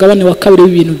databuje umugabane wa kabiri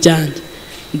w'ibintu byanjye,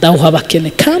 ndawuha abakene,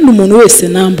 kandi umuntu wese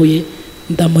nambuye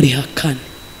ndamuriha kane.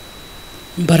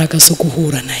 Imbaraga zo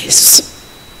guhura na Yesu.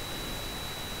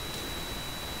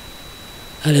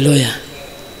 Haleluya.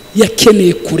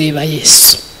 Yakeneye kureba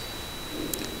Yesu.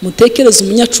 Mutekereze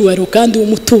umunyacubahiro kandi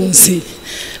w'umutunzi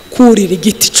kurira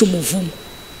igiti cy'umuvumo.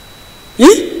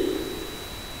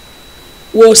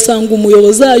 Wosanga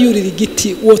umuyobozi ayurira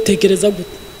igiti, wotegereza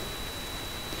gute?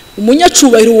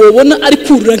 Umunyacubahiro wobona ari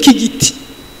kurira nk'igiti,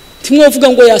 timwovuga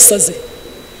ngo yasaze.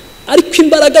 Ariko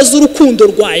imbaraga z'urukundo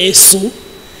rwa Yesu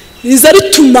riza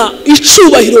rituma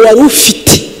icubahiro wari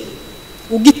ufite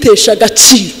ugitesha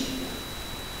agaciro.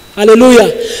 Haleluya.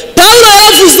 Paulo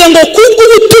yavuze ngo kubwo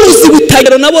ubutunzi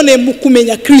butagero nabone mu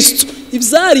kumenya Kristo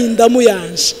ibyarinda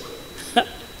muyanje.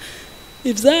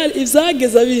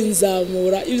 Ibyageza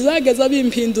binzamura, ibyageza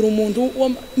bimpindura umuntu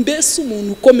mbese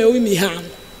umuntu ukomeye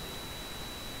w'imihango.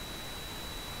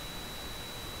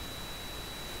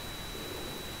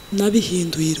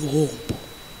 Nabihinduye iruhombo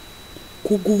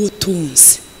kubwo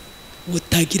ubutunzi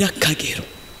butagira akagero.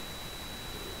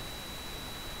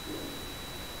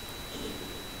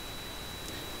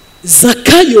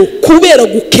 Zakayo kubera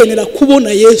gukenera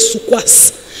kubona Yesu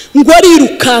kwasa ngo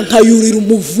arirukanka yurira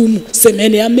umuvumo.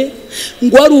 Semeni amen.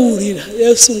 Ngo arurira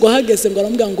Yesu ngo hageze ngo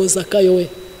aramubwira ngo Zakayo we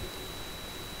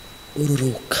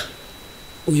ururuka,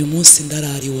 uyu munsi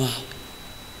ndarari wawe.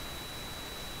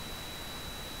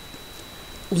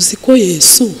 Uziko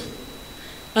Yesu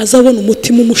azabona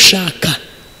umutima umushaka,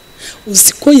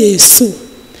 uziko Yesu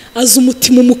azi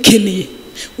umutima umukeneye,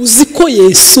 uziko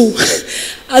Yesu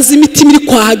azi imitima iri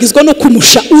kwahagizwa no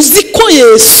kumusha, uziko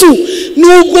Yesu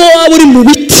nubwo waba uri mu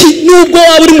biti, nubwo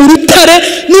waba uri mu rutare,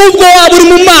 nubwo waba uri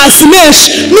mu mazi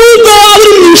menshi, nubwo waba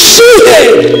uri mu ishuhe,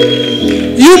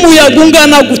 iyo umuyaga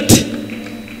ungana gute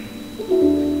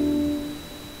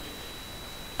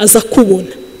aza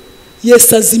kubona.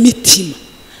 Yesu azi imitima,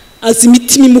 azi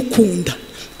imitima imukunda,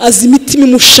 azi imitima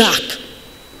imushaka.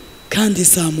 kandi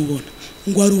izamubona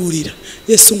ngo arurira.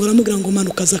 Yesu ngo aramubwira ngo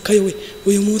manuka Zakayo we,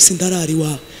 uyu munsi ndarari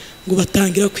wawe. Ngo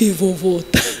batangira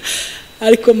kwivovota.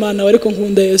 Ariko mana wariko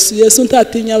nkunda Yesu. Yesu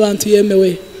ntatinya abantu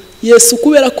yemewe. Yesu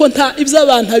kubera ko nta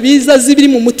iby'abantu abiza zibiri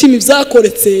mu mutima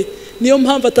ibyakoretse, niyo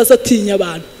mpamvu atazatinya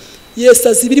abantu. Yesu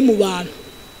azibiri mu bantu.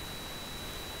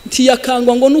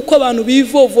 Ntiyakangwa ngo nuko abantu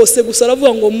bivovose gusa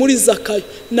aravuga ngo muri Zakayo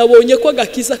nabonye ko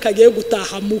agakiza kagiye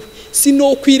gutaha muwe.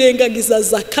 Sino kwirengagiza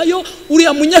Zakayo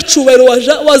uriya munyacubahiro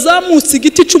wazamutse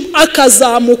igiti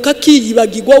akazamuka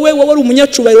kiyibagirwa we wari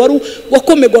umunyacubahiro wari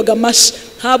wakomegwaga amashi.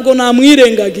 Ntabwo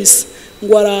namwirengagiza.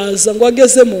 Ngo araza ngo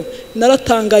agezemo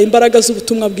naratanga imbaraga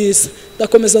z'ubutumwa bwiza.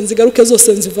 Ndakomeza nzigaruke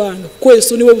zose nzivanga. Ko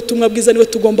Yesu niwe butumwa bwiza niwe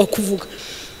tugomba kuvuga.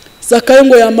 Zakayo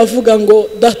ngo yamavuga ngo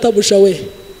databuja we,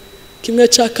 kimwe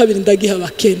cya kabiri ndagiha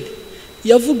abakene.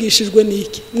 Yavugishijwe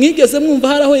n'iki? Mwigeze mwumva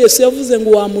haraho Yesu yavuze ngo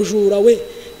wamujura we,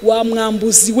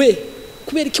 wamwambuzi we,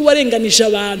 kubera iki warenganije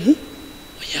abantu?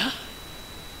 Oya.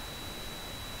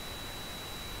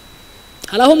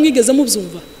 Haraho mwigeze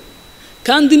mubyumva?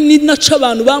 Kandi ni naca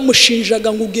abantu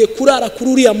bamushinjaga ngo ugiye kurara kuri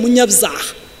uriya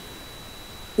munyabyaha,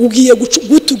 ugiye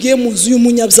gutugiye mu nzu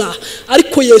y'umunyabyaha.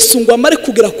 Ariko Yesu ngo amare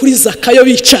kugera kuri Zakayo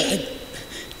bicaranye.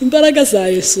 Imbaraga za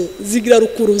Yesu zigira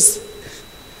rukuruzi.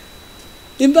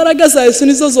 Imbaraga za Yesu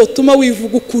nizo zotuma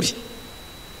wivuga ukuri.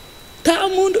 Ta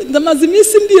muntu ndamaze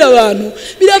iminsi mbira abantu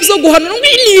biravyo guhanura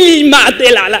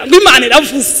ngo Imana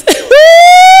iravuze.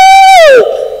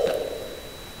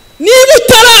 Niba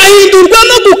utarahindurwa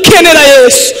no gukenera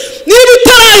Yesu, niba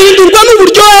utarahindurwa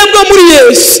n'uburyohe bwo muri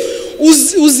Yesu,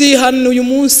 uzihana uyu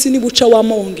munsi nibuca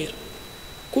wamongera.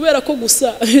 Kubera ko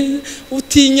gusa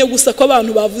utinye gusa ko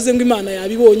abantu bavuze ngo Imana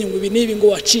yabibonye ngo ibi nibi ngo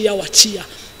waciya.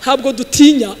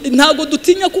 Ntabwo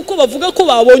dutinya kuko bavuga ko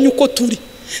babonye uko turi.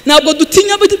 Ntabwo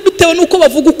dutinya bitewe nuko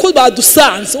bavuga uko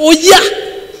badusanze. Oya,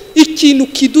 ikintu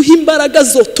kiduha imbaraga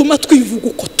zotuma twivuga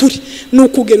uko turi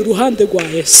n'ukugera uruhande rwa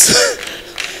Yesu.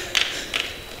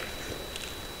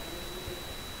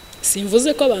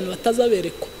 Simvuze ko abantu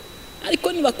batazaberekwa,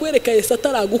 ariko nibakwereka Yesu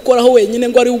ataragukoraho wenyine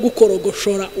ngo ari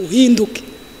ugukorogoshora uhinduke,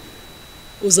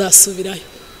 uzasubirayo.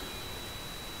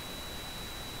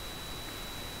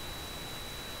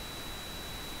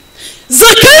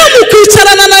 Zakayo mu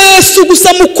kwicarana na Yesu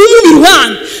gusa mu kumubira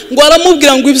iruhande ngo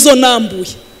aramubwira ngo ibyo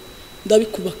nambuye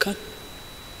ndabikubakana.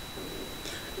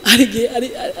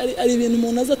 Ari ibintu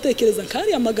umuntu azatekereza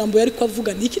nkari amagambo yari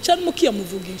kwavuga niki cyarimo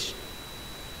kiyamuvugisha.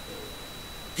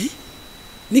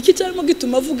 Niki cyarimo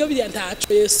gituma avuga biriya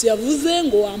ntaco Yesu yavuze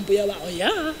ngo wambuye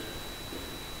oya.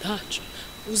 Ntaco.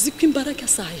 Uzi ko imbaraga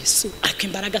za Yesu, ariko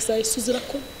imbaraga za Yesu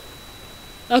zirakora.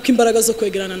 Ariko imbaraga zo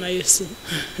kwegerana na Yesu.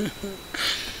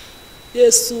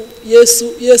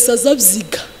 Yesu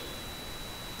azabyiga.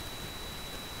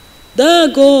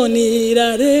 Dagoni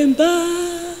iraremba,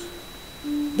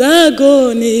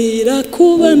 dagoni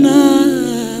irakubana,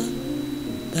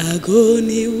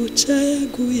 dagoni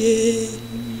ucayaguye,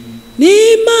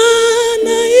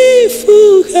 n'Imana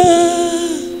ivuga,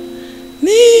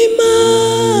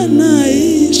 n'Imana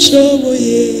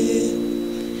ishoboye.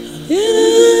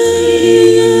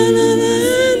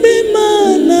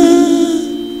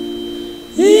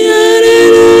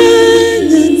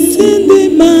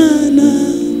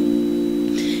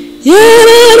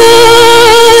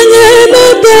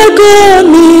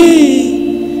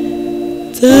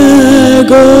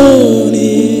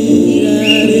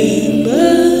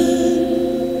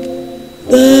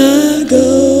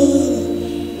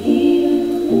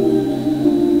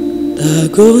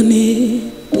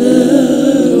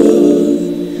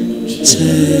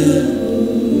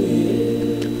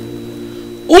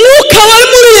 Umwuka wa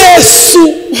muri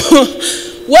Yesu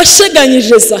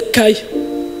washeganyije Zakayo.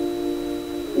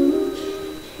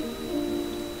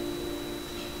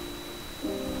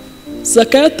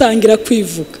 Zakayo atangira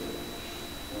kwivuga.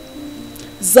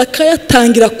 Zakayo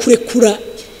atangira kurekura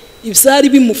ibyari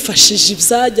bimufashije,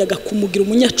 ibyajyaga kumugira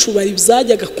umunyacubari,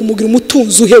 ibyajyaga kumugira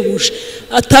umutunzi uhebuje.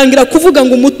 Atangira kuvuga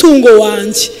ngo umutungo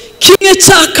wanjye kimwe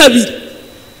cya kabiri.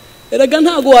 Erega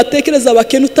ntago watekereza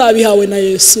abakene utabihawe na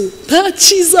Yesu. Nta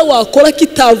cyiza wakora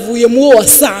kitavuye mu wo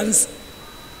wasanze.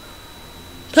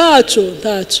 Ntaco.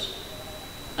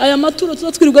 Aya maturo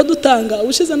tuzatwirirwa dutanga.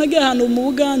 Ubushize nagiye ahantu mu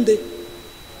Bugande,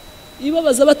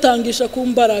 ibabaza batangisha ku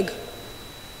mbaraga.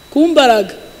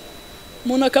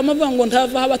 Umuntu akamavuga ngo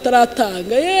ntava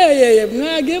bataratanga. Yeye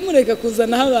mwagiye mureka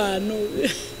kuzana abantu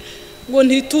ngo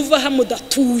ntituva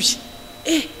hamudatuye.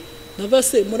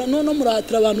 Navase none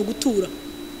murahatira abantu gutura.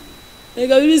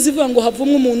 Ega bizivuga ngo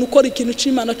havumwe umuntu ukora ikintu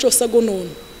c'Imana cyose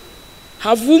agonona.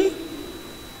 Havumwe.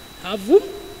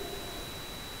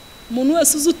 Umuntu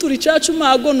wese uzutura icyacu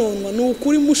magononwa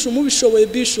n'ukuri mushumu bishoboye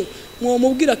bisho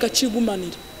mwomubwira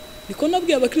akacigumanira. Niko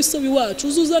nabwiye abakristo biwacu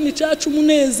uzuzana icacu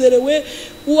munezerewe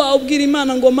uwabwira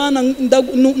Imana ngo Mana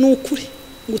nukuri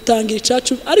ngutangira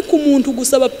icacu, ariko umuntu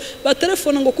gusaba ba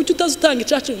telefone ngo kuki utazutanga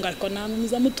icacu ngo ariko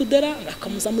namuza mutudera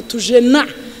ngakamuza mutujena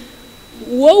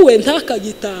wowe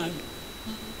ntakagitanga.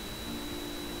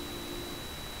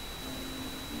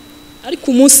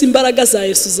 Ariko umunsi imbaraga za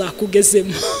Yesu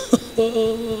zakugezemo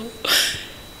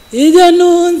Ijya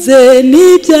nunze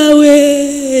n'ibyawe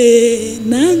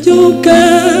nanjye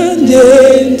ubwanjye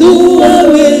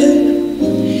nduwawe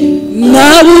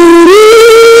naburi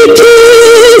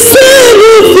kise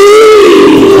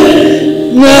bufite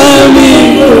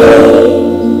mwamigo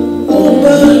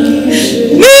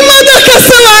n'imodoka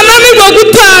se bananirwa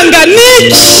gutanga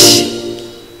niki.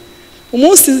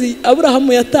 Umunsi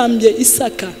Aburahamu yatambye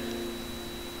Isaka,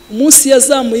 umunsi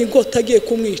yazamuye inkota agiye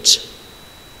kumwica,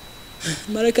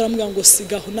 marayika aramubwira ngo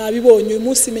sigaho nabibonye uyu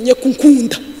munsi menye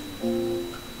kunkunda.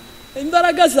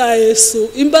 Imbaraga za Yesu,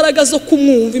 imbaraga zo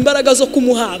kumwumva, imbaraga zo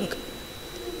kumuhabwa,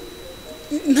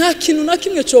 nta kintu na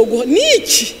kimwe cyo guha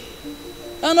niki.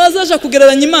 Hano azaje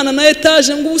kugereranya Imana na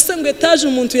etage ngo ubuse ngo etage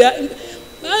umuntu ya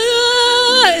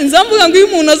nzamvuga ngo iyo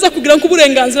umuntu aza kugira ngo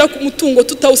uburenganzira ku mutungo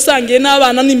tutawusangiye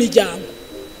n'abana n'imiryango,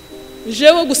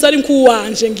 jewe gusa ari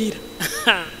nkuwanje ngira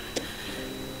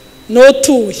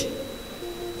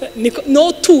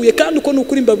notuye kandi uko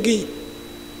nukuri mbabwiye.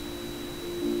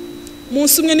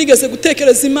 Munsi umwe nigeze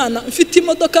gutekereza Imana, mfite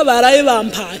imodoka baraye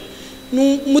bampaye,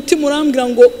 umutima urambwira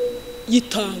ngo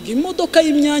yitanga imodoka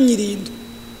y'imyanya 7.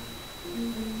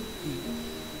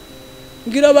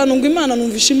 Mbwira abantu ngo Imana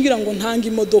numvishe imbwira ngo ntanga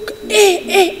imodoka.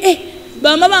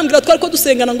 Bama bambwira twari ko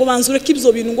dusengana ngo banzure ko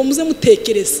ibyo bintu ngo muze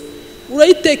mutekereza.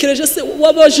 Urayitekereje se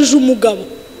wabajije umugabo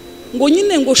ngo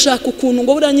nyine ngo shaka ukuntu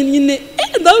ngo buranye nyine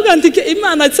ndavuga ndike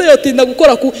Imana se yotinda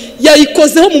gukora ku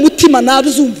yayikozeho mu mutima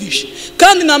nabuzumvishe,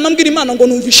 kandi namambwira Imana ngo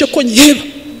numvishe ko nyiheba,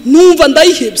 numva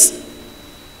ndayihebye.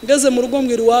 Ngeze mu rugo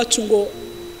mbwira iwacu ngo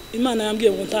Imana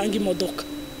yambwiye ngo ntanga imodoka.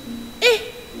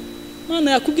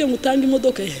 Imana yakubwiye ngo utanga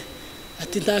imodoka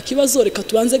ati nta kibazo, reka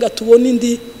tubanze gatubone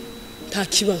indi, nta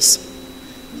kibazo.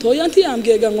 Toya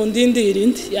ntiyambwiyega ngo ndindire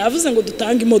indi, yavuze ngo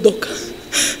dutanga imodoka.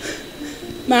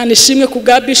 Mana ishimwe ku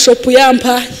bwa bishop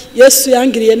yampaye, Yesu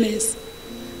yangiriye neza.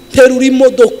 Terura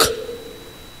imodoka.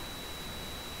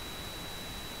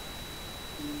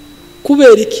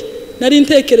 Kubera iki? Nari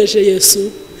ntekereje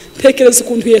Yesu, tekereza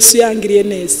ukuntu Yesu yangiriye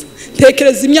neza.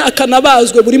 Tekereza imyaka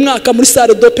nabazwe buri mwaka muri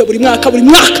sale dope, buri mwaka.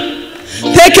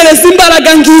 Tekereza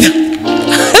imbaraga ngira.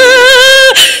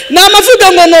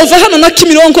 Namavuga ngo nova hano na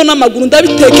Kimironko n'amaguru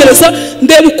ndabitekereza,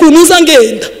 ndeba ukuntu uza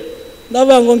ngenda,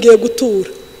 ndavuga ngo ngiye gutura.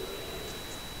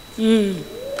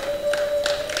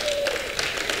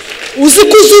 Uzi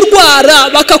kuzurwara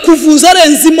bakakuvuza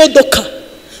arenze imodoka,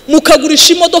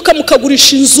 mukagurisha imodoka,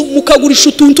 mukagurisha inzu, mukagurisha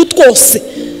utuntu twose,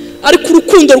 ariko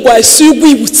urukundo rwa Yesu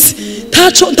yugwibutse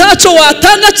ntaco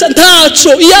watanga,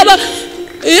 ntaco iyaba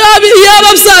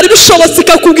byari bishobotse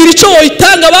kakubwira icyo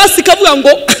woyitanga, basi kavuga ngo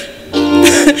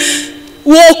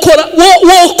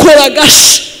wokora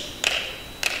gasha.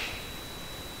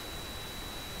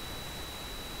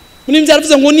 Muri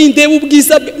byaravuze ngo nindeba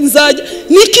ubwiza nzajya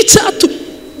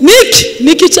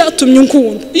niki cyatumye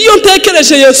nkunda. Iyo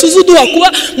ntekereje Yesu uzuduha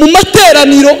kuba mu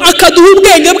materaniro akaduha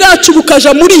ubwenge bwacu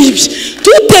bukaja muri ibi,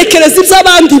 tutekereza ibyo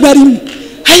abandi barimo.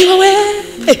 Ayiwa we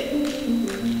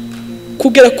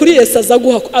kugera kuri Yesu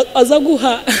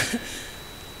azaguha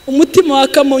umutima wa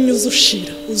kamonyo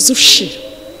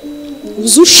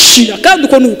uzushira kandi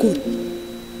uko nukuri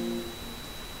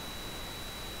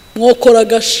mwokora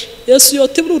gasha. Yesu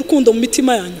yotebura urukundo mu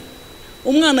mitima yanyu,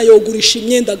 umwana yogurisha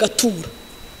imyenda agatura,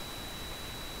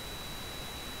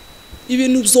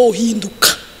 ibintu byohinduka.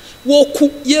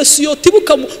 Yesu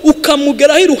yotibuka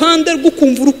ukamugeraho iruhande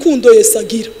rw'ukumva urukundo Yesu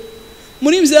agira.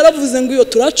 Muri ibyo yaravuze ngo iyo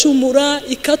turacumura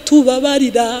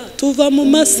ikatubabarira tuva mu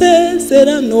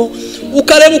masezerano,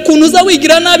 ukareba ukuntu uza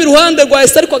wigira nabi iruhande rwa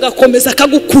Yesu ariko agakomeza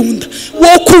akagukunda.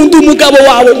 Wokunda umugabo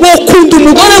wawe, wokunda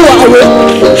umugore wawe,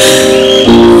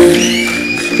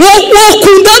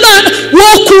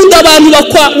 wokunda abantu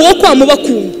wokwamu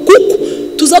kuko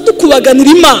tuza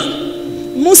tukubaganira Imana.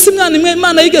 Umunsi mwana imwe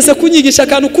Imana yigeze kunyigisha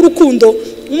akantu k'urukundo.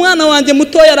 Umwana wanjye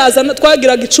muto yarazana,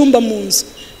 twagiraga icumba mu nzu,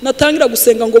 natangira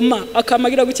gusenga ngo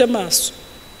akamagira gucya amaso,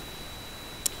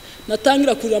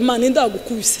 natangira kurira Mana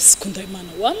ndagukubise sikunda Imana,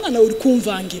 wa mwana uri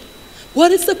kumvangira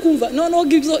waretse kumva noneho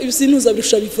ibyo ibizinuza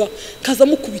birusha biva kaza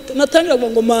mukubita. Natangira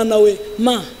ngo Mana we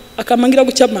akamagira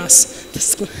gucya amaso,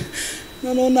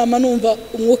 noneho nama numva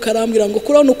umwuka arambwira ngo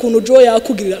kurana ukuntu jo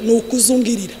yakugirira ni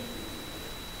ukuzungirira.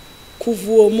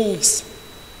 Kuva uwo munsi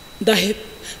ndaheba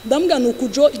ndambwa nuko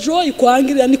joy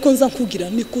kwangirira niko nza nkugira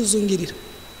nikuzungirira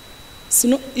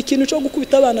sino ikintu cyo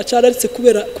gukubita abana cararitse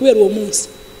kubera uwo munsi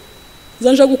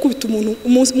zanja gukubita umuntu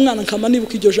umwana nkama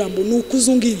nibuka iryo jambo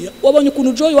nukuzungirira wabonye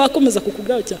ukuntu joy wakomeza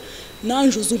kukugira cya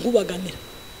nanje uzunkubaganira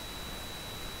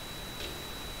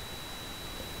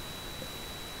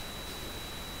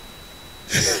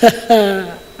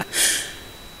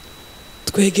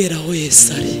twegera aho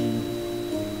Yesu ari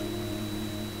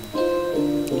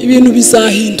ibintu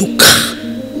bizahinduka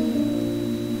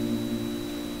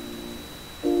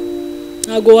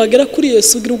ntago wagera kuri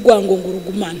Yesu ugira urwango ngo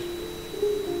urugumane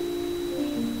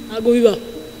ntago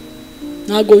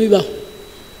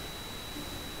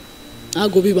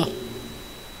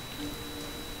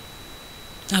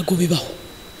bibaho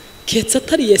ketsa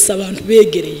atari Yesu abantu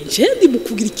begereye nje ndi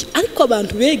mukugira iki ariko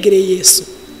abantu begereye Yesu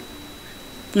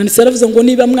mwanditse aravuze ngo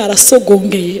niba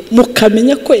mwarasogongeye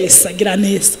mukamenya ko Yesu agira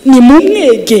neza ni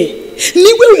mumwege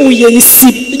niwe buye isi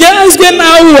ryazwe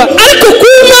nawe ariko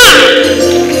kuma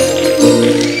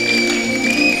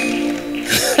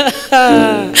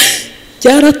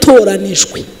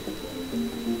byaratoranijwe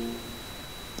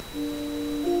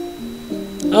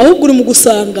ahubwo uri mu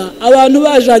gusanga abantu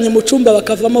bajanye mu cumba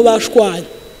bakavamo bashwanye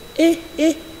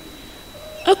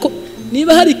ako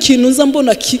niba hari ikintu nza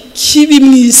mbona kibi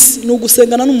mwisi no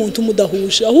gusengana n'umuntu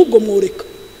mudahuje ahubwo mworeka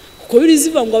kuko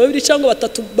biriziva ngo ababiri cyangwa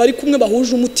batatu bari kumwe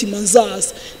bahuje umutima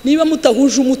nzaza niba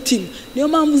mutahuje umutima niyo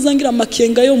mpamvu uzangira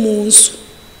amakenga yo mu nzu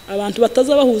abantu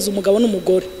bataza bahuza umugabo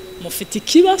n'umugore mufite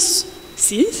ikibazo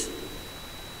sinzi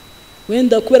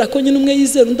wenda kubera ko nyine umwe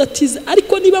yizera undi atize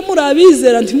ariko niba muri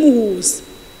abizera ntimuhuze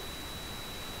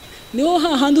niho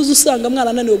hahandi uzusanga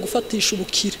mwarananiwe gufatisha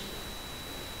ubukire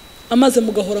amaze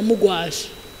mugahora mugwaje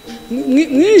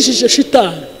mwijije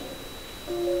shitani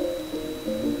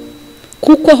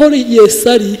kuko aho Yesu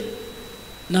ari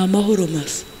ni amahoro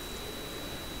masa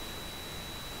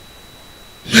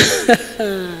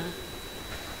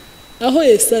aho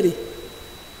Yesu ari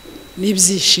ni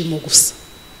ibyishimo gusa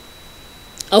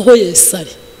aho Yesu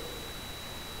ari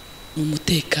ni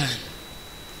umutekano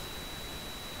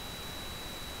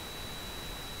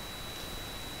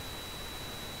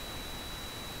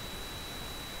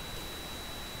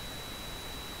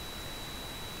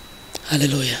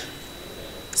haleluya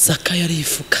Zakayo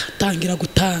arivuka tangira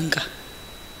gutanga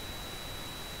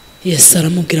Yesu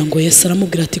aramubwira ngo Yesu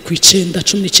aramubwira ati ku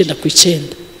 19:19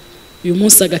 uyu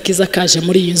munsi agakiza kaje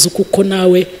muri iyi nzu kuko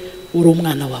nawe uri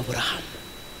umwana wa Abrahamu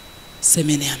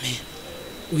semene amen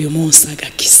uyu munsi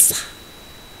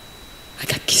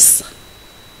agakiza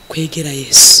kwegera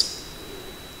Yesu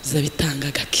zabitanga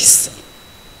agakiza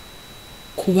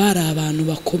kubara abantu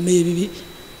bakomeye bibi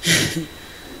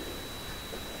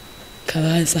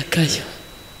Zakayo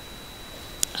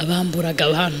abamburaga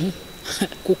abantu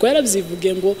kuko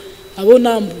yaravyivugiye ngo abo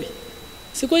nambuye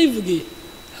siko yivugiye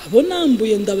abo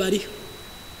nambuye ndabariho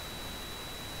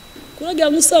kuragira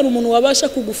musara umuntu wabasha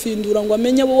kugufindura ngo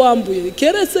amenye abo wambuye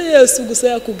keretse Yesu gusa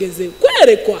yakugeze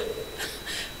kwerekwa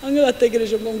bamwe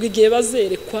bategereje ngo igihe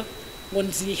bazerekwa ngo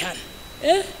nzihana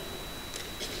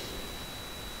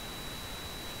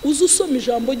uzusoma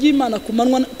ijambo ry'Imana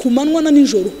kumanwa na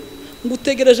nijoro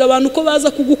ngutegereje abantu ko baza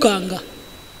kugukanga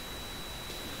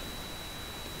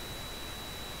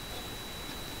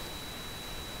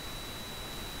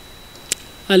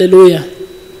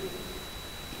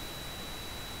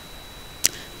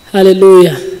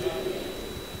haleluya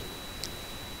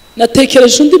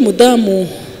natekereje undi mudamu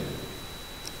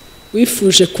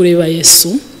wifuje kureba Yesu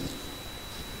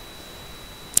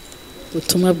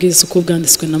ubutumwa bwiza uko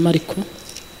bwanditswe na Mariko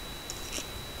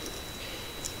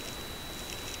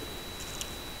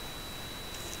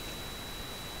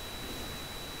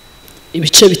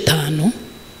ibice 5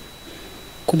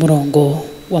 ku murongo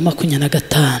wa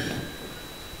 25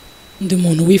 ndi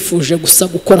muntu wifuje gusa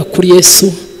gukora kuri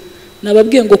Yesu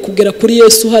nababwiye ngo kugera kuri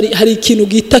Yesu hari ikintu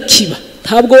gita kiba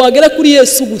ntabwo wagera kuri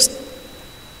Yesu gusa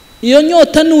iyo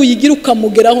nyota nuyigira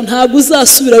ukamugeraho ntabwo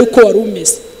uzasubira uko wari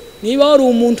umeze niba wari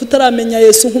umuntu utaramenya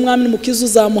Yesu nk'umwami n'umukiza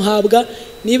uzamuhabwa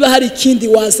niba hari ikindi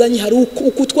wazanye hari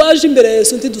uko twaje imbere ya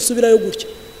Yesu ntidusubirayo gutyo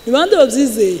nibande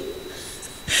babyizeye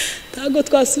ntago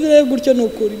twasubirayo gutyo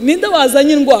n'ukuri ninde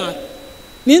wazanye indwara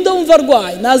ninde wumva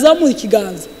arwaye nazamura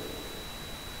ikiganza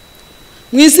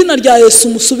mu izina rya Yesu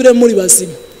musubire muri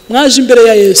bazima mwaje imbere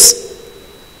ya Yesu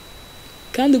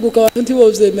kandi gukaba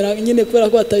ntibovyemera nyine kubera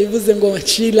ko batabivuze ngo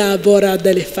chila bora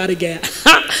dele farge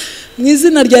mu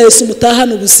izina rya Yesu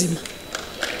mutahana ubuzima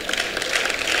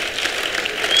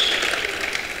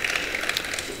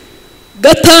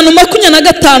gatanu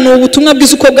 25 ubutumwa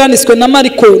bwiza uko bwanditswe na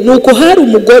Mariko nuko hari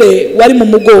umugore wari mu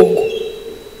mugongo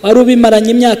wari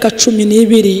ubimaranye imyaka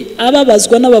 12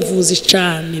 ababazwa n'abavuzi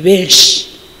cyane benshi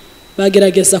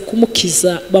bagerageza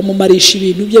kumukiza bamumarisha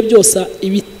ibintu bye byose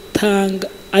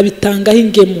abitangaho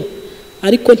ingemu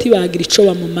ariko ntibagira ico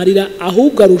bamumarira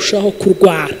ahubwo arushaho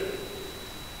kurwara.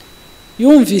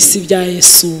 Yumvise ibya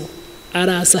Yesu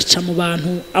araza aca mu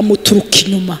bantu amuturuka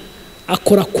inyuma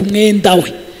akora ku mwenda we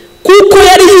kuko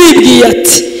yari yibwiye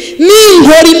ati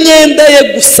ninkora imyenda ye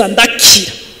gusa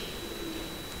ndakira.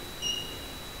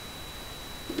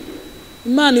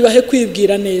 Imana ibahe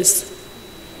kwibwira neza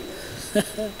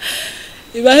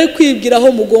ibahe kwibwira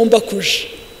aho mugomba kuja.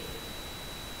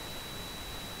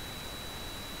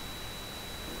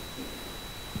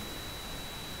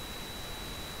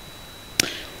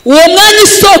 Uwo mwanya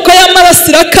isoko y'amaraso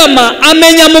irakama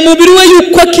amenya mu mubiri we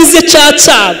yuko akize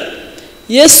cyacaga.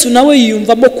 Yesu nawe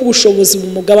yiyumvamo ko ubushobozi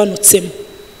bumugabanutsemo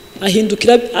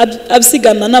ahindukira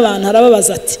absigana n'abantu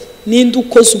arababaza ati ninde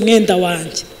ukoze umwenda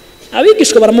wanjye.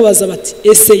 Abigishwa baramubaza bati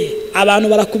ese abantu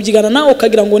barakubyigana nawe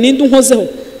ukagira ngo ninde unkozeho?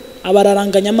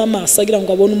 Abararanganyamo amaso agira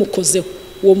ngo abone umukozeho.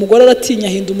 Uwo mugore aratinya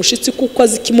ahinda umushitsi kuko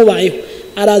azi kimubayeho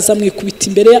araza mwikubita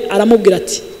imbere aramubwira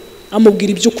ati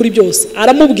amubwira iby'ukuri byose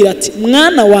aramubwira ati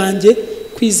mwana wanjye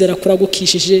kwizera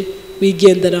kuragukishije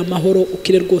wigendera amahoro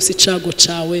ukire rwose icago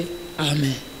cawe.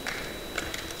 Amen.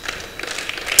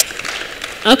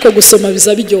 Ako gusoma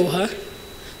biza biryoha.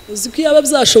 Uziko yaba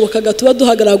byashobokaga tuba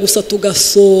duhagarara gusa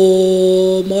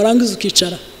tugasoma warangiza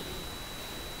ukicara.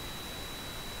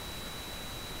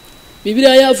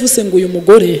 Bibiliya yavuze ngo uyu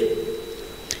mugore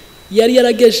yari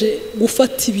yarageje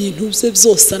gufata ibintu bye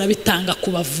byose arabitanga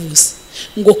ku bavuzi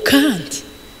ngo kandi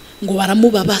ngo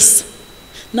baramubabaza.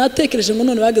 Natekereje ngo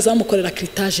none bageze bamukorera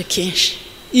kritage kenshi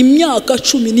imyaka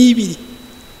 12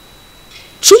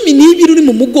 uri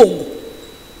mu mugongo.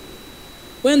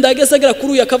 Wenda ageze agera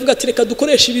kuri uyu akavuga ati reka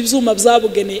dukoresha ibi byuma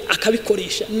byabugeneye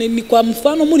akabikoresha. Ni kwa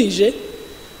mfano murije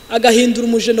agahindura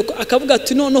umujeno akavuga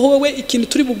ati noneho wewe ikintu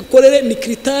turi bugukorere ni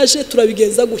kritage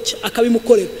turabigenza gutya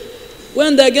akabimukorera.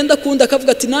 Wenda yagenda kunda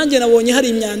akavuga ati nanjye nabonye hari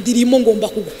imyandirimo ngomba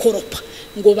kugukoropa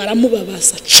ngo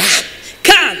baramubabaza cyane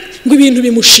kandi ngo ibintu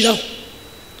bimushiraho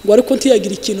ngo ariko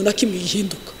ntiyagira ikintu na kimwe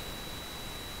gihinduka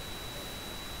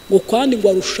ngo kandi ngo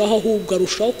arushaho ahubwo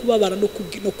arushaho kubabara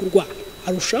no kurwara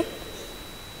arushaho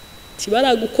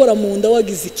kibara gukora mu nda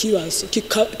wagize ikibazo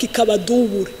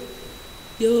kikabadubure.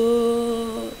 Yo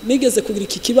nigeze kugira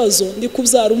iki kibazo ndi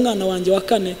kubyara umwana wanjye wa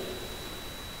 4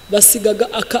 basigaga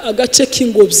agace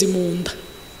k'ingobyi mu nda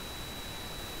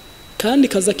kandi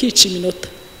kaza kica iminota.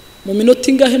 Mu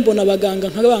minota ingahe mbona abaganga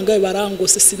nk'abangaye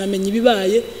barangose sinamenye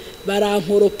ibibaye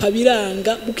barankoropa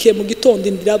biranga bukiye mu gitondo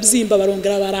indira byimba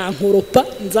barongera barankoropa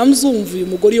nzamzumva uyu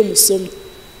mugore yo musomye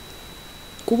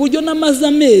ku buryo namaze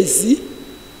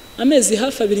amezi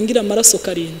hafi 2 ngira amaraso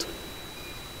 7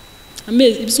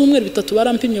 ibyumweru 3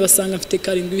 barampimye basanga mfite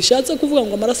 7 bishatse kuvuga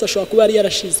ngo amaraso ashobora kuba ari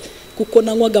yarashize kuko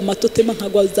nanywaga amatotema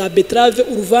nkagwa za betrave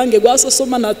uruvange rwa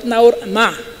sosoma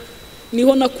na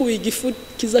niho nakuye igifu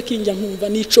kiza kinjya nkumva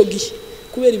nico gihe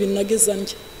kubera ibintu nageza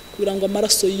njye kugira ngo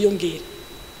amaraso yiyongere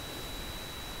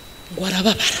ngo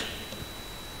arababara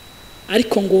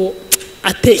ariko ngo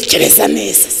atekereza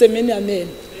neza. Semeni amen.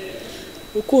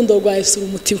 Urukundo rwa Yesu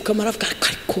rumuti ukamara avuga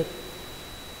ariko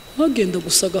wagenda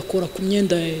gusa agakora ku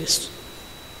myenda ya Yesu.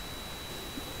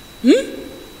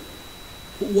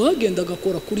 Wagenda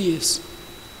agakora kuri Yesu.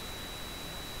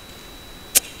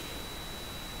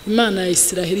 Imana ya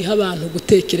Isiraheli abantu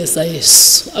gutekereza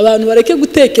Yesu. Abantu bareke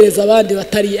gutekereza abandi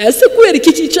batari. Ese kubera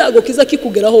iki cyago kiza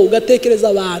kikugeraho ugatekereza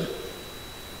abantu.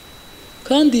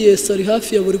 Kandi Yesu ari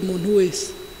hafi ya buri muntu wese.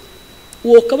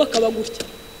 Uwo kaba gutya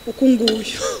ukunguye.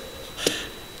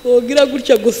 Ogira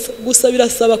gutya gusa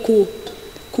birasaba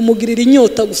kumugirira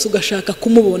inyota gusa ugashaka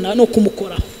kumubona no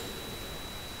kumukoraho.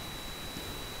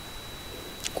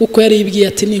 Kuko yari yibwiye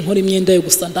ati ninkora imyenda yo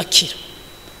gusa ndakira.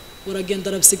 Uragenda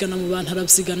arabsigana mu bantu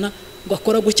arabsigana ngo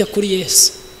akora gutya kuri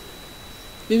Yesu.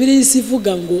 Bibiliya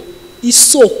izivuga ngo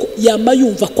isoko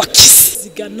yamayumva kwa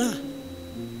kisigana.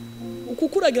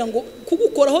 Ukukuragira ngo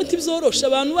kugukoraho ntibyorosha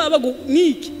abantu baba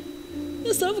niki.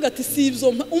 Yesu aravuga ati si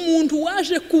ibyo umuntu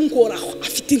waje kunkoraho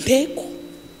afite intego.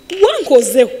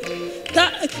 Wankozeho.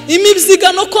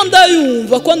 Imibyigano ko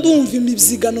ndayumva ko ndumva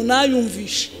imibyigano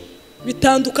nayumvisha.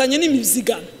 Bitandukanye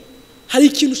n'imibyigano. Hari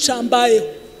ikintu cambayeho.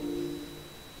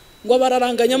 Ngo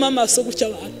bararanganyamo amaso gutya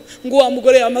abantu ngo wa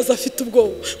mugore yamaze afite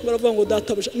ubwoba ngo aravuga ngo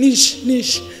databuja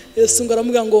nishe Yesu ngo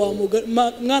aramuga ngo wa mugore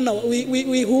mwana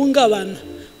wihungabana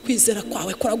kwizera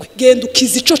kwawe kora genda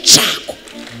ukiza ico cako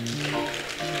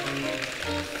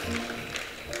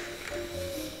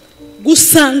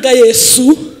gusanga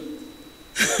Yesu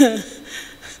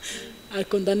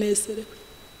ariko ndanezerewe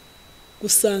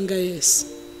gusanga Yesu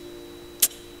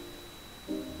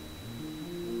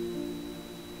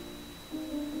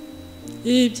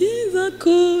ibyiza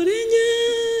kuri njye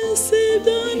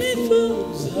sibyo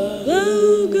nifuza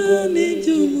ahubwo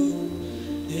n'iby'umuntu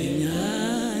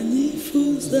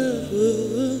yanyifuza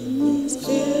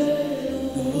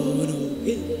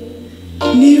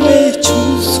niwe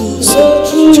cyuzuzo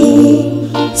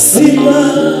cy'ubuzima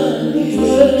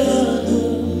niwe mpano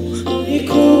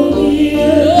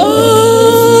ikuriye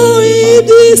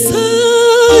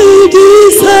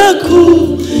ibyiza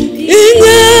kuri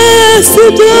njye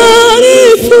sibyo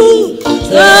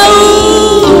nifuza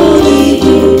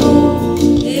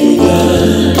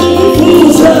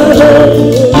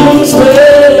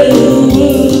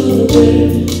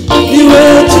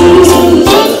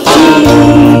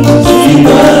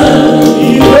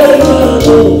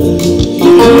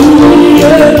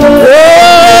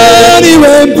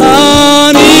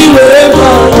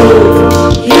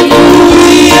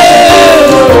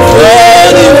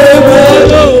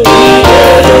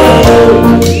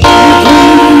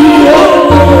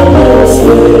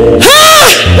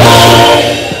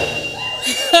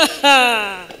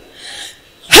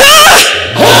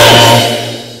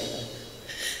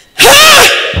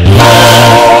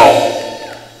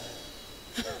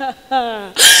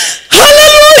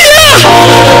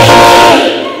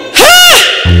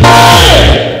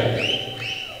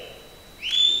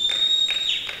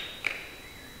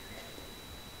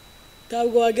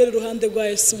ntabwo wagera iruhande rwa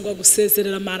Yesu ngo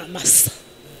agusezerera amaramasa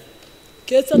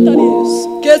ketse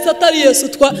atari Yesu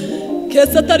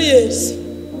ketse atari Yesu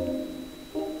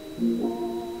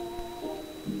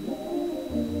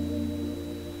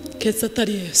ketse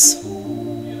atari Yesu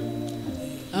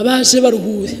abaje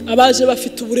baruhure abaje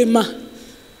bafite uburema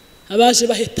abaje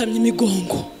bahetamye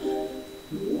imigongo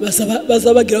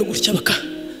bazabagira gutya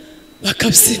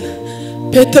bakabyina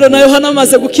Petero na Yohana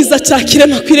amaze gukiza cya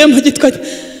kirema kwirema gitwa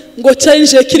ngo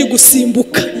cyinjiye kiri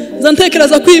gusimbuka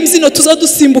nzantekereza ko imbyino tuza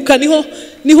dusimbuka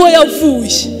niho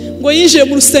yavuye ngo yinjiye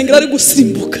mu rusengero ari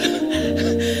gusimbuka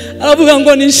aravuga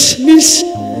ngo nishe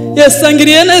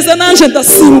yesangiriye neza nanje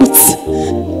ndasimbutse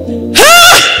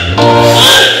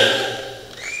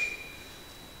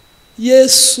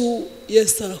Yesu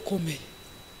arakomeye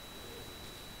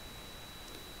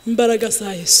imbaraga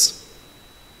za Yesu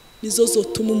nizo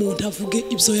zotuma umuntu avuga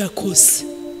ibyo yakoze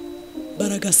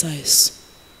imbaraga za Yesu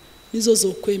nizo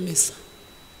zo kwemeza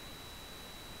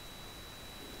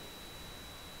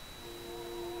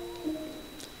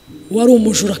wari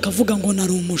umujura akavuga ngo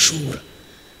nari umujura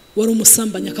wari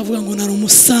umusambanyi akavuga ngo nari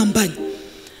umusambanyi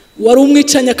wari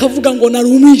umwicanyi akavuga ngo nari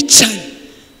umwicanyi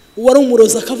wari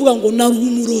umurozi akavuga ngo nari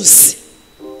umurozi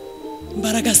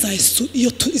imbaraga za Yesu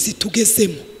iyo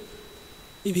zitugezemo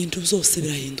ibintu byose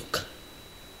birahinduka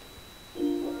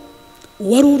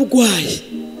wari urwaye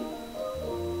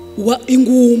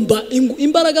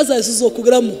imbaraga za Yesu zo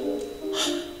kugeramo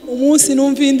umunsi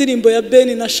numva indirimbo ya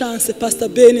Ben na Chance Pastor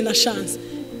Ben na Chance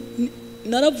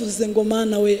naravuze ngo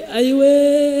mana we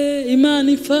ayiwe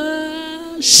Imana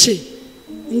ifashe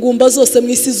ingumba zose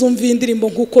mwisi zumva indirimbo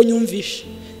nkuko nyumvishe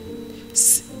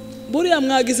buriya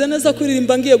mwagize neza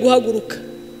kuririmba ngiye guhaguruka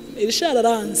irishara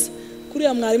aranze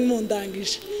kuriya mwarimu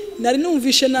mundangije nari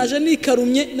numvishe naje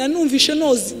nikarumye nari numvishe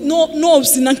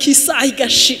nozi na nk'isaha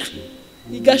igashira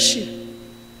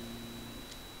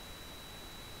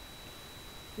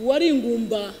wari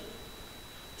ingumba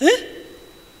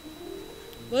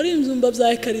wari inzumba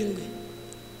bya karindwi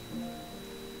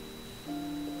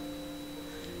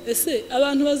ese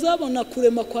abantu bazabona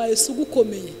kurema kwa Yesu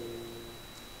gukomeye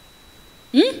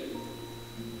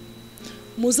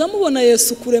muzamubona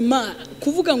Yesu kurema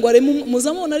kuvuga ngo areme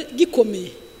muzamubona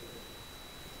gikomeye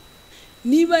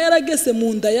niba yarageze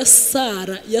mu nda ya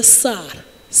Sara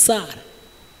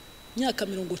myaka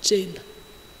 90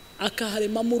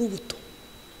 akaharema mu rubuto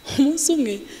umunsi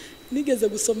umwe nigeze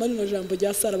gusoma rino jambo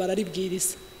rya Sara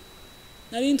bararibwiriza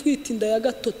nari ntwite inda ya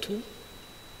gatatu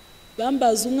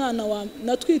bambaza umwana wa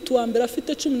natwite uwa mbere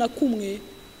afite 11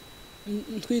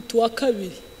 ntwite uwa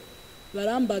kabiri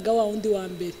barambaga wa undi wa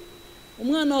mbere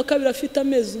umwana wa kabiri afite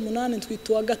amezi 8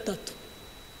 ntwite uwa gatatu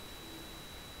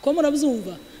ko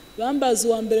murabyumva bambaza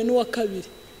uwa mbere n'uwa kabiri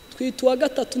twite uwa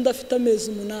gatatu ndafite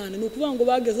amezi 8 ni ukuvuga ngo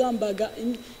bageze bambaga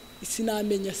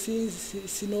sinamenya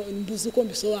sino mbuze uko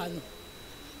mbisobanura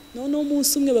none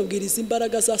umunsi umwe babwiriza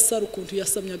imbaraga za Sara ukuntu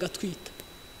yasamye agatwita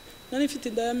nani mfite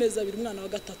inda y'amezi 2 umwana wa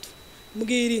gatatu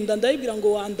mbwirinda ndayibwira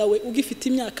ngo wandawe ugifite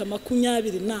imyaka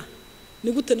 20 na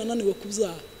ni gute nananiwe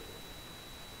kubyara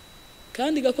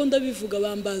kandi gakonda bivuga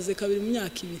bambaze kabiri mu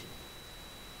myaka 2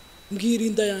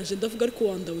 mbwirinda yanje ndavuga ariko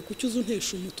wandawe kucyuza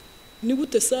untesha umutwe ni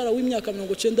gute Sara w'imyaka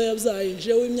 90 yabyaye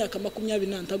je w'imyaka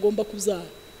 20 ntagomba kubyara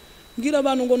mbwira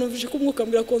abantu ngo numvishe ko umwuka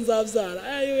mbwira ko nzabyara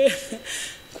ayiwe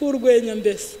kurwenya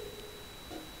mbese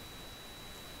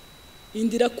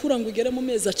indira kura ngo igere mu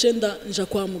mezi 9 nja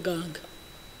kwa muganga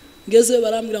ngeze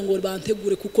barambwira ngo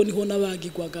bantegure kuko niho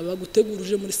nabagirwaga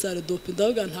baguteguruje muri salle dope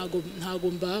ndavuga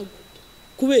ntago mbago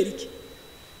kubera iki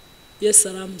Yesu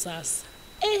aramzaza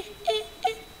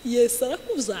Yesu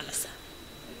arakuzaza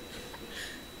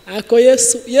ako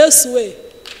Yesu we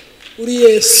uri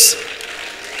Yesu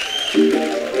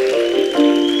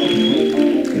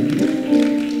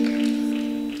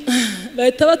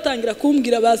bahita batangira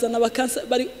kumbwira bazana bakansa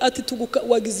bari ati tuguka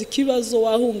wagize ikibazo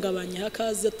wahungabanye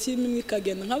hakaza ati mimwe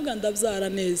kagenda nkabwa ndabyara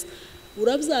neza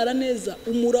urabyara neza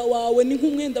umura wawe ni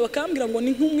nk'umwenda bakambwira ngo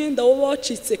ni nk'umwenda wowe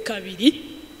wacitse kabiri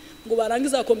ngo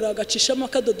barangiza bakongera bagacishamo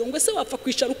akadodo ngo ese wapfa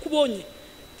kwicara ukubonye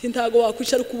ntago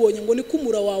wakwicara ukubonye ngo ni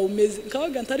kumura wawe umeze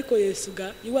nkabaga ntariko Yesu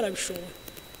ga iwe arabishoboye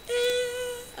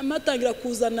amatangira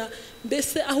kuzana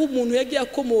mbese aho umuntu yagiye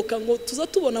akomoka ngo tuza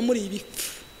tubona muri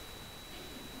ibipfu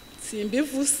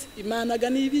simbivuze Imana ga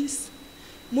nibisi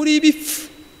muri ibipfu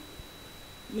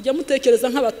mujya mutekereza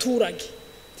nk'abaturage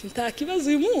nta kibazo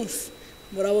uyu munsi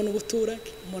murabona ubuturage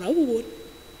murabubona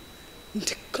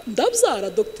ndabyara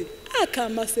docteur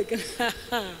akamasega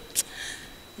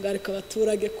ngarika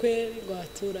abaturage kweri ngo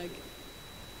abaturage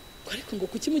ariko ngo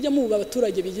kuki mujya muba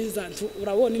abaturage bigiza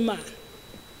urabona Imana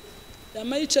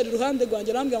yamayicara iruhande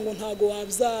rwanjye arambwira ngo ntago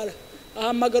wabyara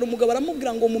ahamagara umugabo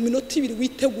aramubwira ngo mu minota 2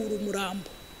 witegura umurambo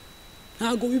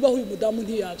ntago bibaho uyu mudamu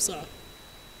ntiyabyara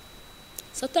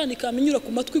Satani kamenyura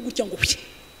ku matwi gucya ngo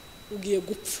ugiye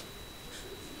gupfa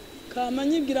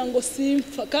kamanyibwira ngo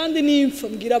simpfa kandi nimpfa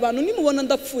mbwira abantu nimubona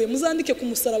ndapfuye muzandike ku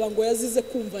musaraba ngo yazize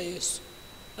kumva Yesu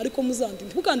ariko muzandike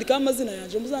ntukandika amazina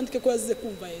yanje muzandike ko yazize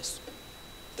kumva Yesu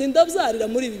tindabyarira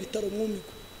muri ibi bitaro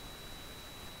mwumigo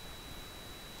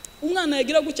umwana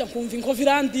yagira gucya kumva inkovu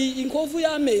irandi inkovu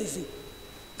y'amezi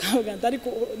kavuga ariko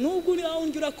nubwo uri aho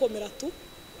ngira komera tu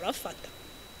urafata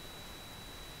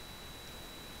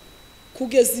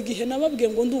kugeza igihe nababwiye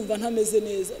ngo ndumva ntameze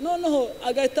neza noneho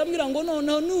agahita ambwira ngo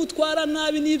noneho nutwara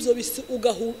nabi n'ibyo bisi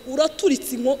ugahu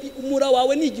uraturitse umura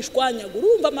wawe nigishwanyaga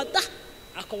urumva amata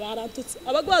ako barantutse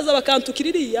abagwaza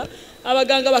bakantukiririya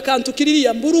abaganga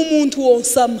bakantukiririya mbura umuntu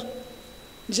wonsama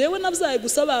jewe nabyaye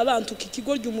gusaba abantuka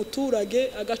ikigo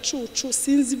ry'umuturage agacucu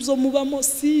sinzi ibyo mubamo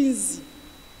sinzi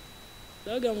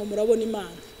ndavuga ngo murabona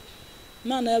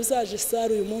Imana yabyaje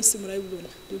Sara uyu munsi murayibona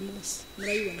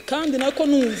kandi nako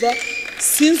numva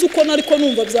sinzi uko nariko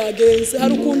numva byagenze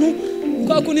hari ukuntu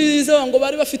kwa kunirize ngo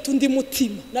bari bafite undi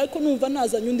mutima nariko numva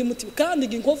nazanye undi mutima kandi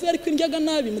inkovu yari kwindyaga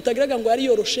nabi mutagiraga ngo yari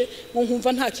yoroshe ngo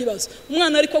nkumva nta kibazo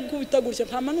umwana ariko kubitagurishya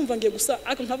nkama numva ngiye gusa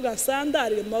ako nkavuga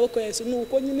nsandarire mu maboko ya Yesu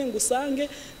nuko nyine ngusange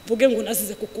mvuge ngo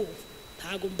nazize kukumva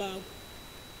ntago mbago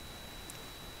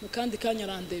mukandi kanya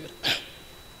arandebera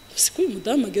sikuye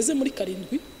mudamu ageze muri 7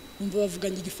 umva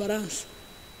bavuganye igifaransa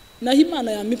naho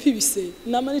Imana yamipibise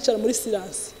nama nicara muri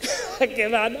silence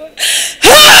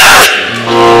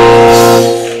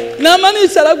nama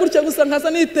nicara gutya gusa nkasa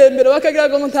nitembere bakagira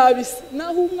ngo ntabise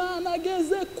naho umwana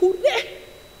ageze kure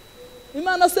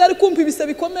Imana se yari kumpibise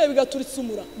bikomeye bigaturitsa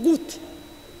umura gute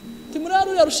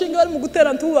timuraro yarushinga bari mu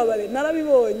gutera ntubabare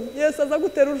narabibonye Yesu aza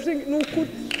gutera urushinga nuko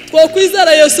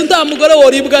twokwizera Yesu nta mugore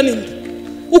woribwa ninde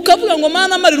ukavuga ngo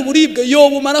Mana amarira uburibwe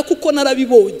yobumara kuko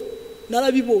narabibonye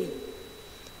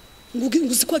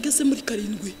nguzi ko ageze muri 7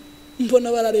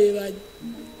 mbona bararebanye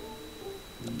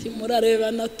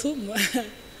timurarebana tu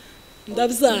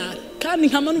ndabyara kandi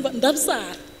nkama numva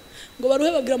ndabyara ngo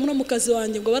baruhe babwira mukazi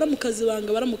wanjye ngo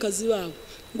baramukazi babo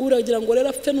ngo uragira ngo rero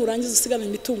apfe nurangiza usigana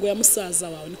imitungo ya musaza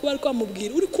wawe niko bari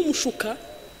kwamubwira uri kumushuka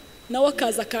nawe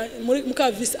akaza muri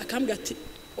mukavisi akambwira ati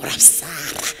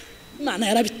urabyara Imana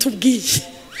yarabitubwiye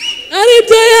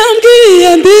aribyo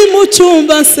yambwiye ndi mu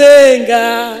cyumba nsenga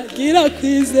gira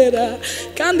kwizera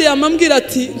kandi yamambwira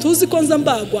ati ntuzi ko nza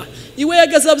mbagwa iwe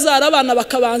yageze abyara abana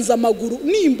bakabanza amaguru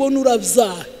nimbona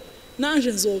urabyara nanje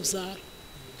nzobyara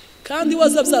kandi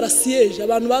wazabyara siyeje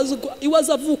abantu bazi iwe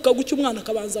azavuka gucyo umwana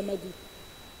akabanza amaguru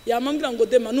yamambwira ngo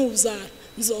dema nubyara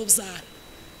nzobyara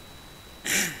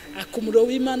akumuro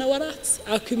w'Imana waratse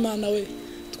akimana we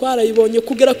twarayibonye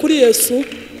kugera kuri Yesu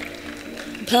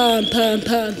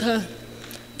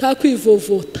ta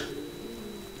kwivovota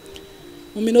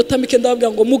mu minota mike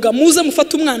ndababwira ngo muze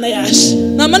mufate umwana yaje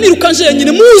nama niruka nje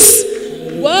nyine muze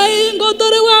wayi ngo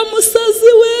dore wa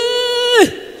musazi we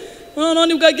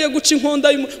none bwagiye guca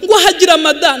inkonda ngo hagira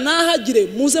madana hagire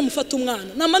muze mufate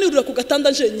umwana nama nirura ku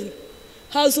gatanda nje nyine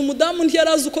haza umudamu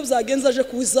ntiyarazi uko byagenza aje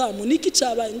kuwizamu niki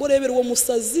cabaye ngo rebere uwo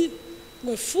musazi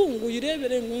ngo fungu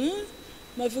yirebere ngo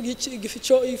mavuga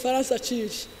igifico ifaransa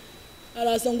cishe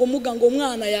araza ngo muga ngo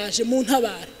umwana yaje mu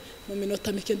ntabare mu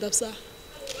minota mike ndabza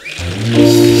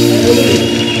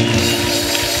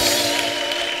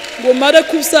ngo mare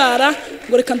kubyara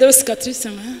ngo reka ndebe cicatrice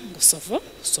ngo sava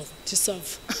ti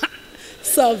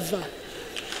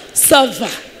sava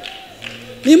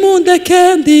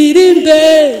nimundeke ndirimbe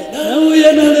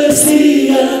nahuye na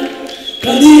Mesiya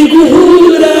kandi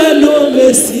guhura no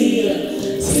Mesiya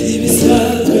si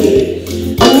bisanzwe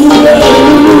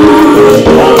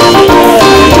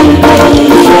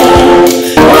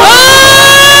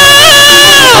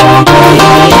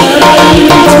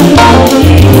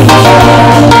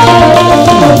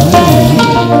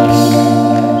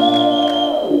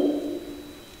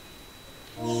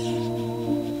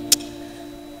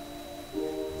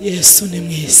Yesu ni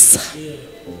mwiza.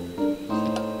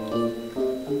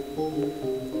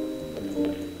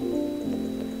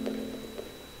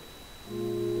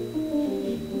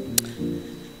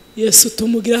 Yesu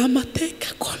tumugira amateka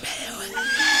akomeye.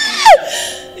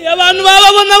 Abantu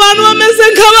bababona abantu bameze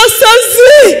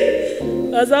nk'abasazi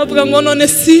bazavuga ngo none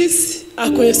sisi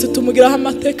ako Yesu tumugira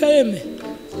amateka yeme.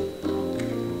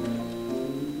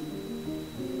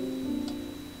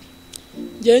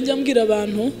 Njye mbwira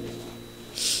abantu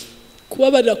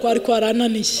kubabarira kwari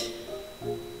kwarananiye.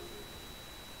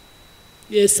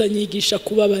 Yesu anyigisha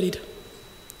kubabarira.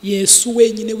 Yesu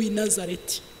wenyine w'i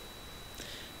Nazareti.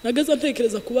 Nagaza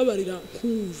ntekereza kubabarira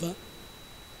kumva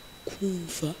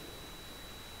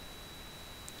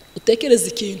utekereza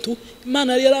ikintu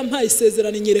Imana yari yarampaye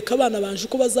isezerano inyereka abana banje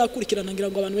uko bazakurikirana ngira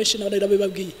ngo abantu benshi n'abanira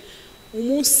bababwiye.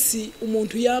 Umunsi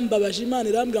umuntu yambabaje Imana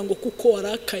irambwira ngo kuko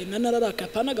warakaye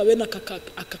nararakaye panaga bene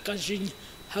akakajinya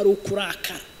hari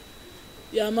ukurakara.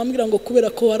 Yamambwira ngo kubera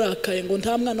ko warakaye ngo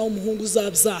nta mwana w'umuhungu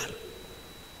uzabyara.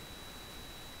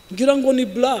 Ngira ngo ni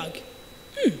blague.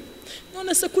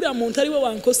 None se kuri ya muntu ari we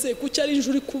wankose kuki ari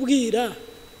injuri kubwira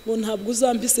ngo ntabwo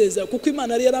uzambisezera kuko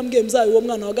Imana yari yarambwiye mzawe uwo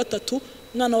mwana wa gatatu,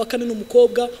 mwana wa kane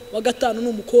n'umukobwa, wa gatanu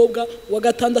n'umukobwa, wa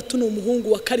gatandatu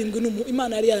n'umuhungu, wa karindwi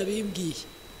Imana yari yarabimbwiye.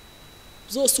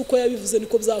 Zose uko yabivuze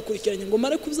niko byakurikiranye ngo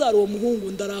mare kubyara uwo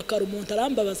muhungu ndarakara umuntu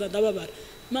arambabaza ndababara.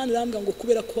 Imana irambwira ngo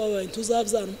kubera ko wabaye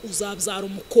uzabyara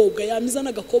umukobwa yamiza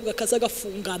n'agakobwa kaza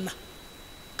gafungana.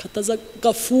 Kataza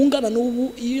gafungana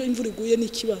n'ubu iyo imvura iguye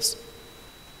n'ikibazo.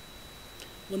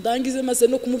 Ngo ndangize maze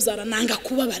no kumubyara nanga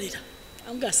kubabarira.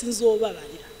 Ambwa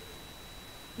sinzobabarira.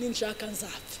 Ninshaka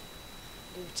nzapfa.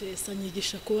 Ngo Yesu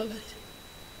anyigisha kubabarira.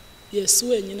 Yesu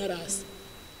wenyine araza.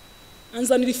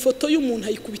 Anzanira ifoto y'umuntu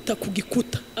ayikubita ku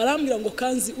gikuta. Arambwira ngo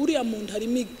kanzi uriya muntu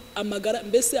harimo amagara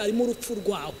mbese arimo urupfu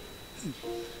rwawe.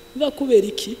 Mva kubera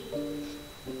iki?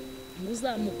 Ngo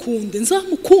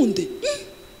nzamukunde.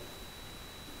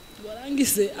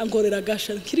 Warangize angorera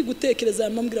gasha nkiri gutekereza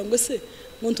yamambwira ngo se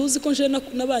ngo ntuzi ko nje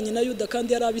nabanye na Yuda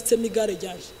kandi yarabitsemo igare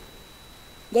ryanje.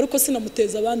 Ngo ariko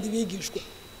sinamuteza abandi bigishwa.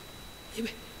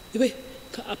 Ibe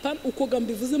apana uko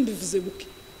mbivuze buke.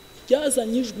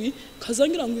 Yazanye ijwi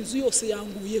kazangira ngo inzu yose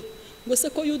yanguyeho. Ngo se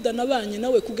ko Yuda nabanye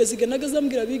nawe kugeza igenagaza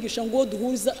ambwira bigisha ngo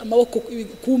duhuza amaboko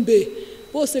kumbe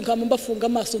bose nkama mbafunga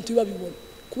amaso ntibabibona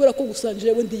kubera ko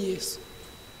gusanje we ndi Yesu.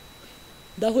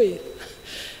 Ndahwera.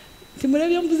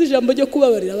 Timurebe mvuze ijambo ryo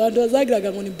kubabarira abantu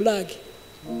bazagiraga ngo ni blague.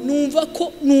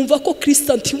 Numva ko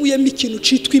Kristo ntibuyemo ikintu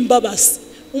citwa imbabazi.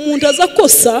 Umuntu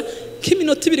azakosa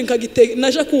k'iminota 2 nkagite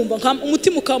naje kumva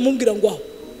umutima ukamubwira ngo aho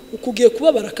ukugiye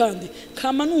kubabara kandi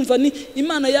kama numva ni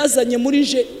Imana yazanye muri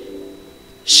nje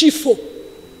shifo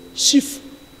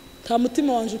ta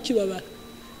mutima wanje ukibabara.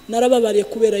 Narababariye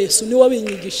kubera Yesu ni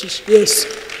wabinyigishije. Yesu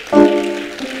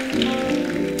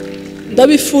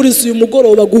ndabifuriza uyu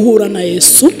mugoroba guhura na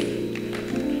Yesu.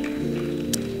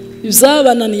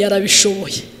 Izabanani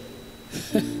yarabishoboye.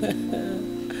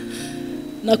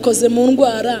 Nakoze mu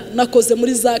ndwara, nakoze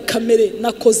muri za kamere,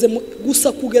 nakoze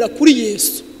gusa kugera kuri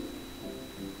Yesu.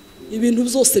 Ibintu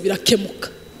byose birakemuka.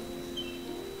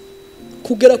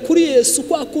 Kugera kuri Yesu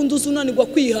kwa kunduza unanirwa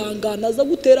kwihangana, aza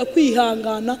gutera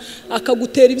kwihangana,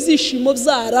 akagutera ibyishimo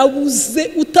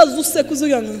byarabuze utazuse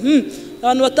kuzugira ngo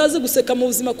abantu bataze guseka mu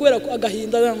buzima kubera ko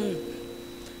agahinda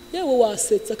yewe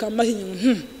wasetsa kamahinya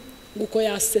nguko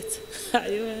yasetsa.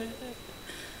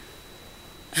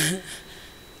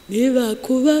 Niba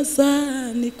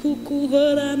kubaza ni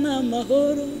kukuhora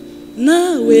n'amahoro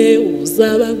nawe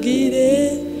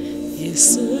uzababwire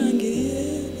Yesu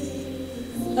wangiriye.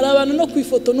 Hari abantu no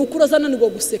kwifoto nukura zananirwa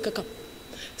guseka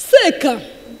seka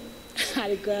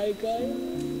ariko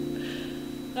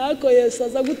ako Yesu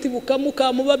aza gutibuka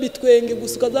mukamuba bitwenge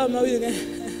gusuka zamabirwe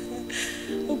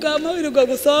ukamabirwa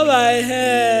gusaba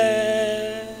ayiwe.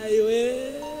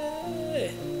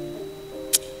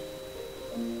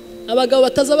 Abagabo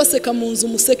bataza baseka mu nzu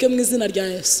museke mu izina rya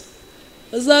Yesu.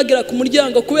 Bazagera ku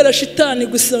muryango kubera shitani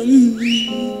gusa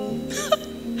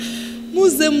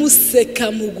muze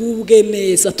museka mugubwe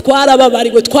neza.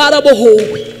 Twarababariwe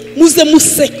twarabohowe. muze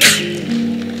museka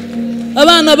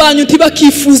abana banyu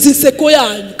ntibakifuza inseko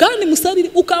yanyu kandi musarire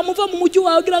ukamuva mu mujyi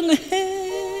wawe ugira ngo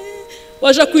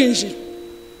waje kwinjira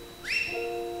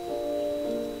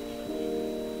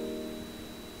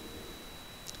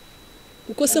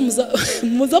uko se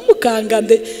muza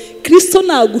mukangande Kristo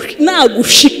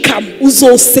nagushikamo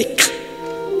uzoseka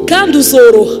kandi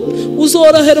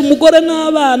uzorohera umugore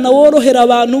n'abana worohera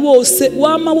abantu bose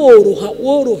wama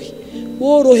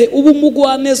worohe ubu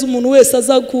mugwa neza umuntu wese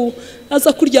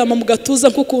aza kuryama mu gatuza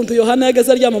nk'ukuntu Yohana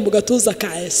yagaze aryama mu gatuza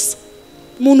ka Yesu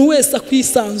umuntu wese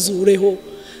akwisanzureho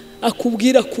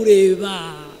akubwira kureba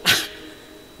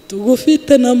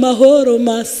tugufite n'amahoro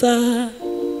masa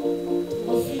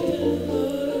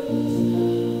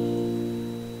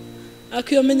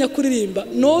akiyomenya kuririmba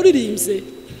noririmbye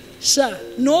sha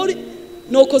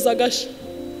nokoza gasha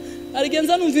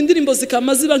arigenza numva indirimbo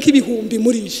zikama ziba nk'ibihumbi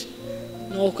murije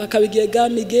nuko akabigega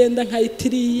migenda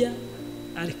nkayitiriya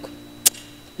ariko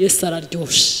Yesu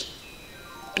araryoshe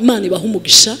Imana ibaha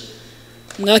umugisha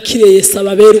mwakire Yesu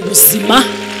ababera ubuzima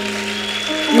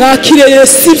mwakire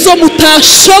Yesu ibyo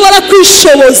mutashobora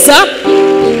kwishoboza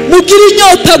mugira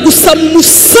inyota gusa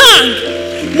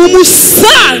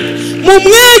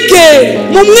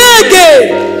mumwege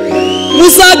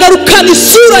muzagarukana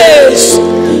isura Yesu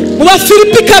mu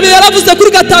Bafilipi 2 yaravuze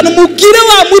kuri 5 mugire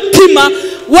wa mutima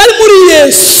wari muri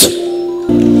Yesu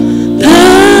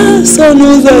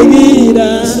tasonuzagira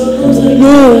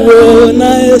nubona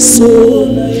Yesu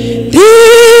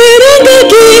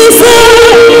tiringagiza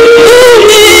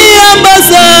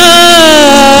umiyambaza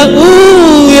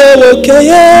uyoboke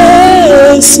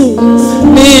Yesu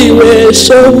niwe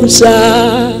shobuja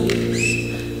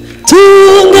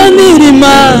tunganira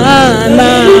Imana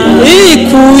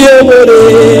ikuyobore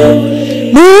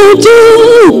mu byo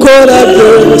ukora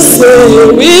byose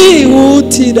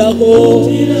wihutiraho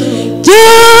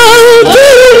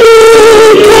jyavuruka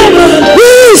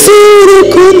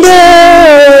wisurukundo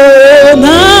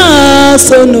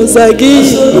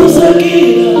ntasonozagira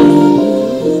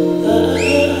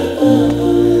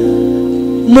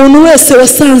umuntu wese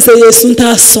wasanze Yesu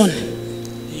ntasone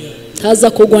ntaza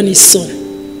kugwa n'isoni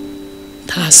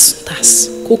taso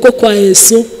kuko kwa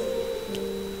Yesu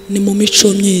ni mu mico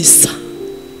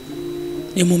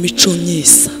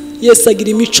myiza Yesu agira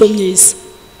imico myiza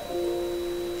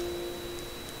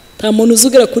nta muntu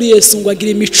uzugera kuri Yesu ngo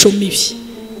agira imico mibi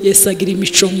Yesu agira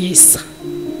imico myiza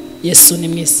Yesu ni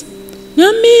mwiza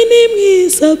mwami ni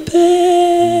mwiza pe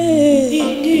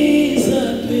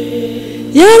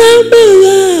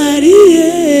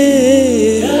yarambabariye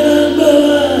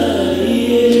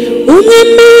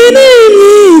umwami ni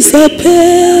mwiza pe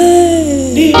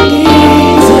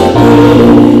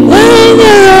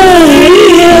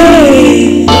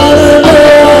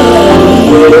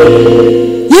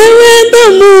yewe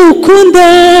ndamukunda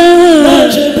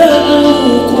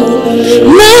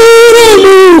nawe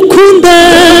uramukunda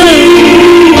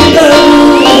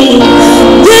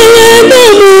yewe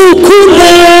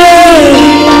ndamukunda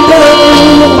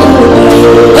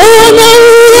nawe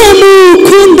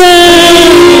uramukunda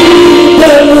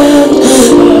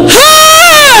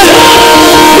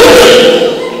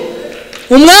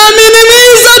umwami ni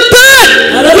mwiza pe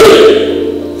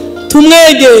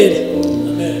tumwegere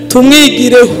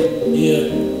tumwigireho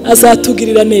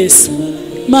azatugirira neza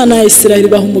Imana ya Isirayeli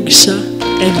baha umugisha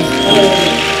amen.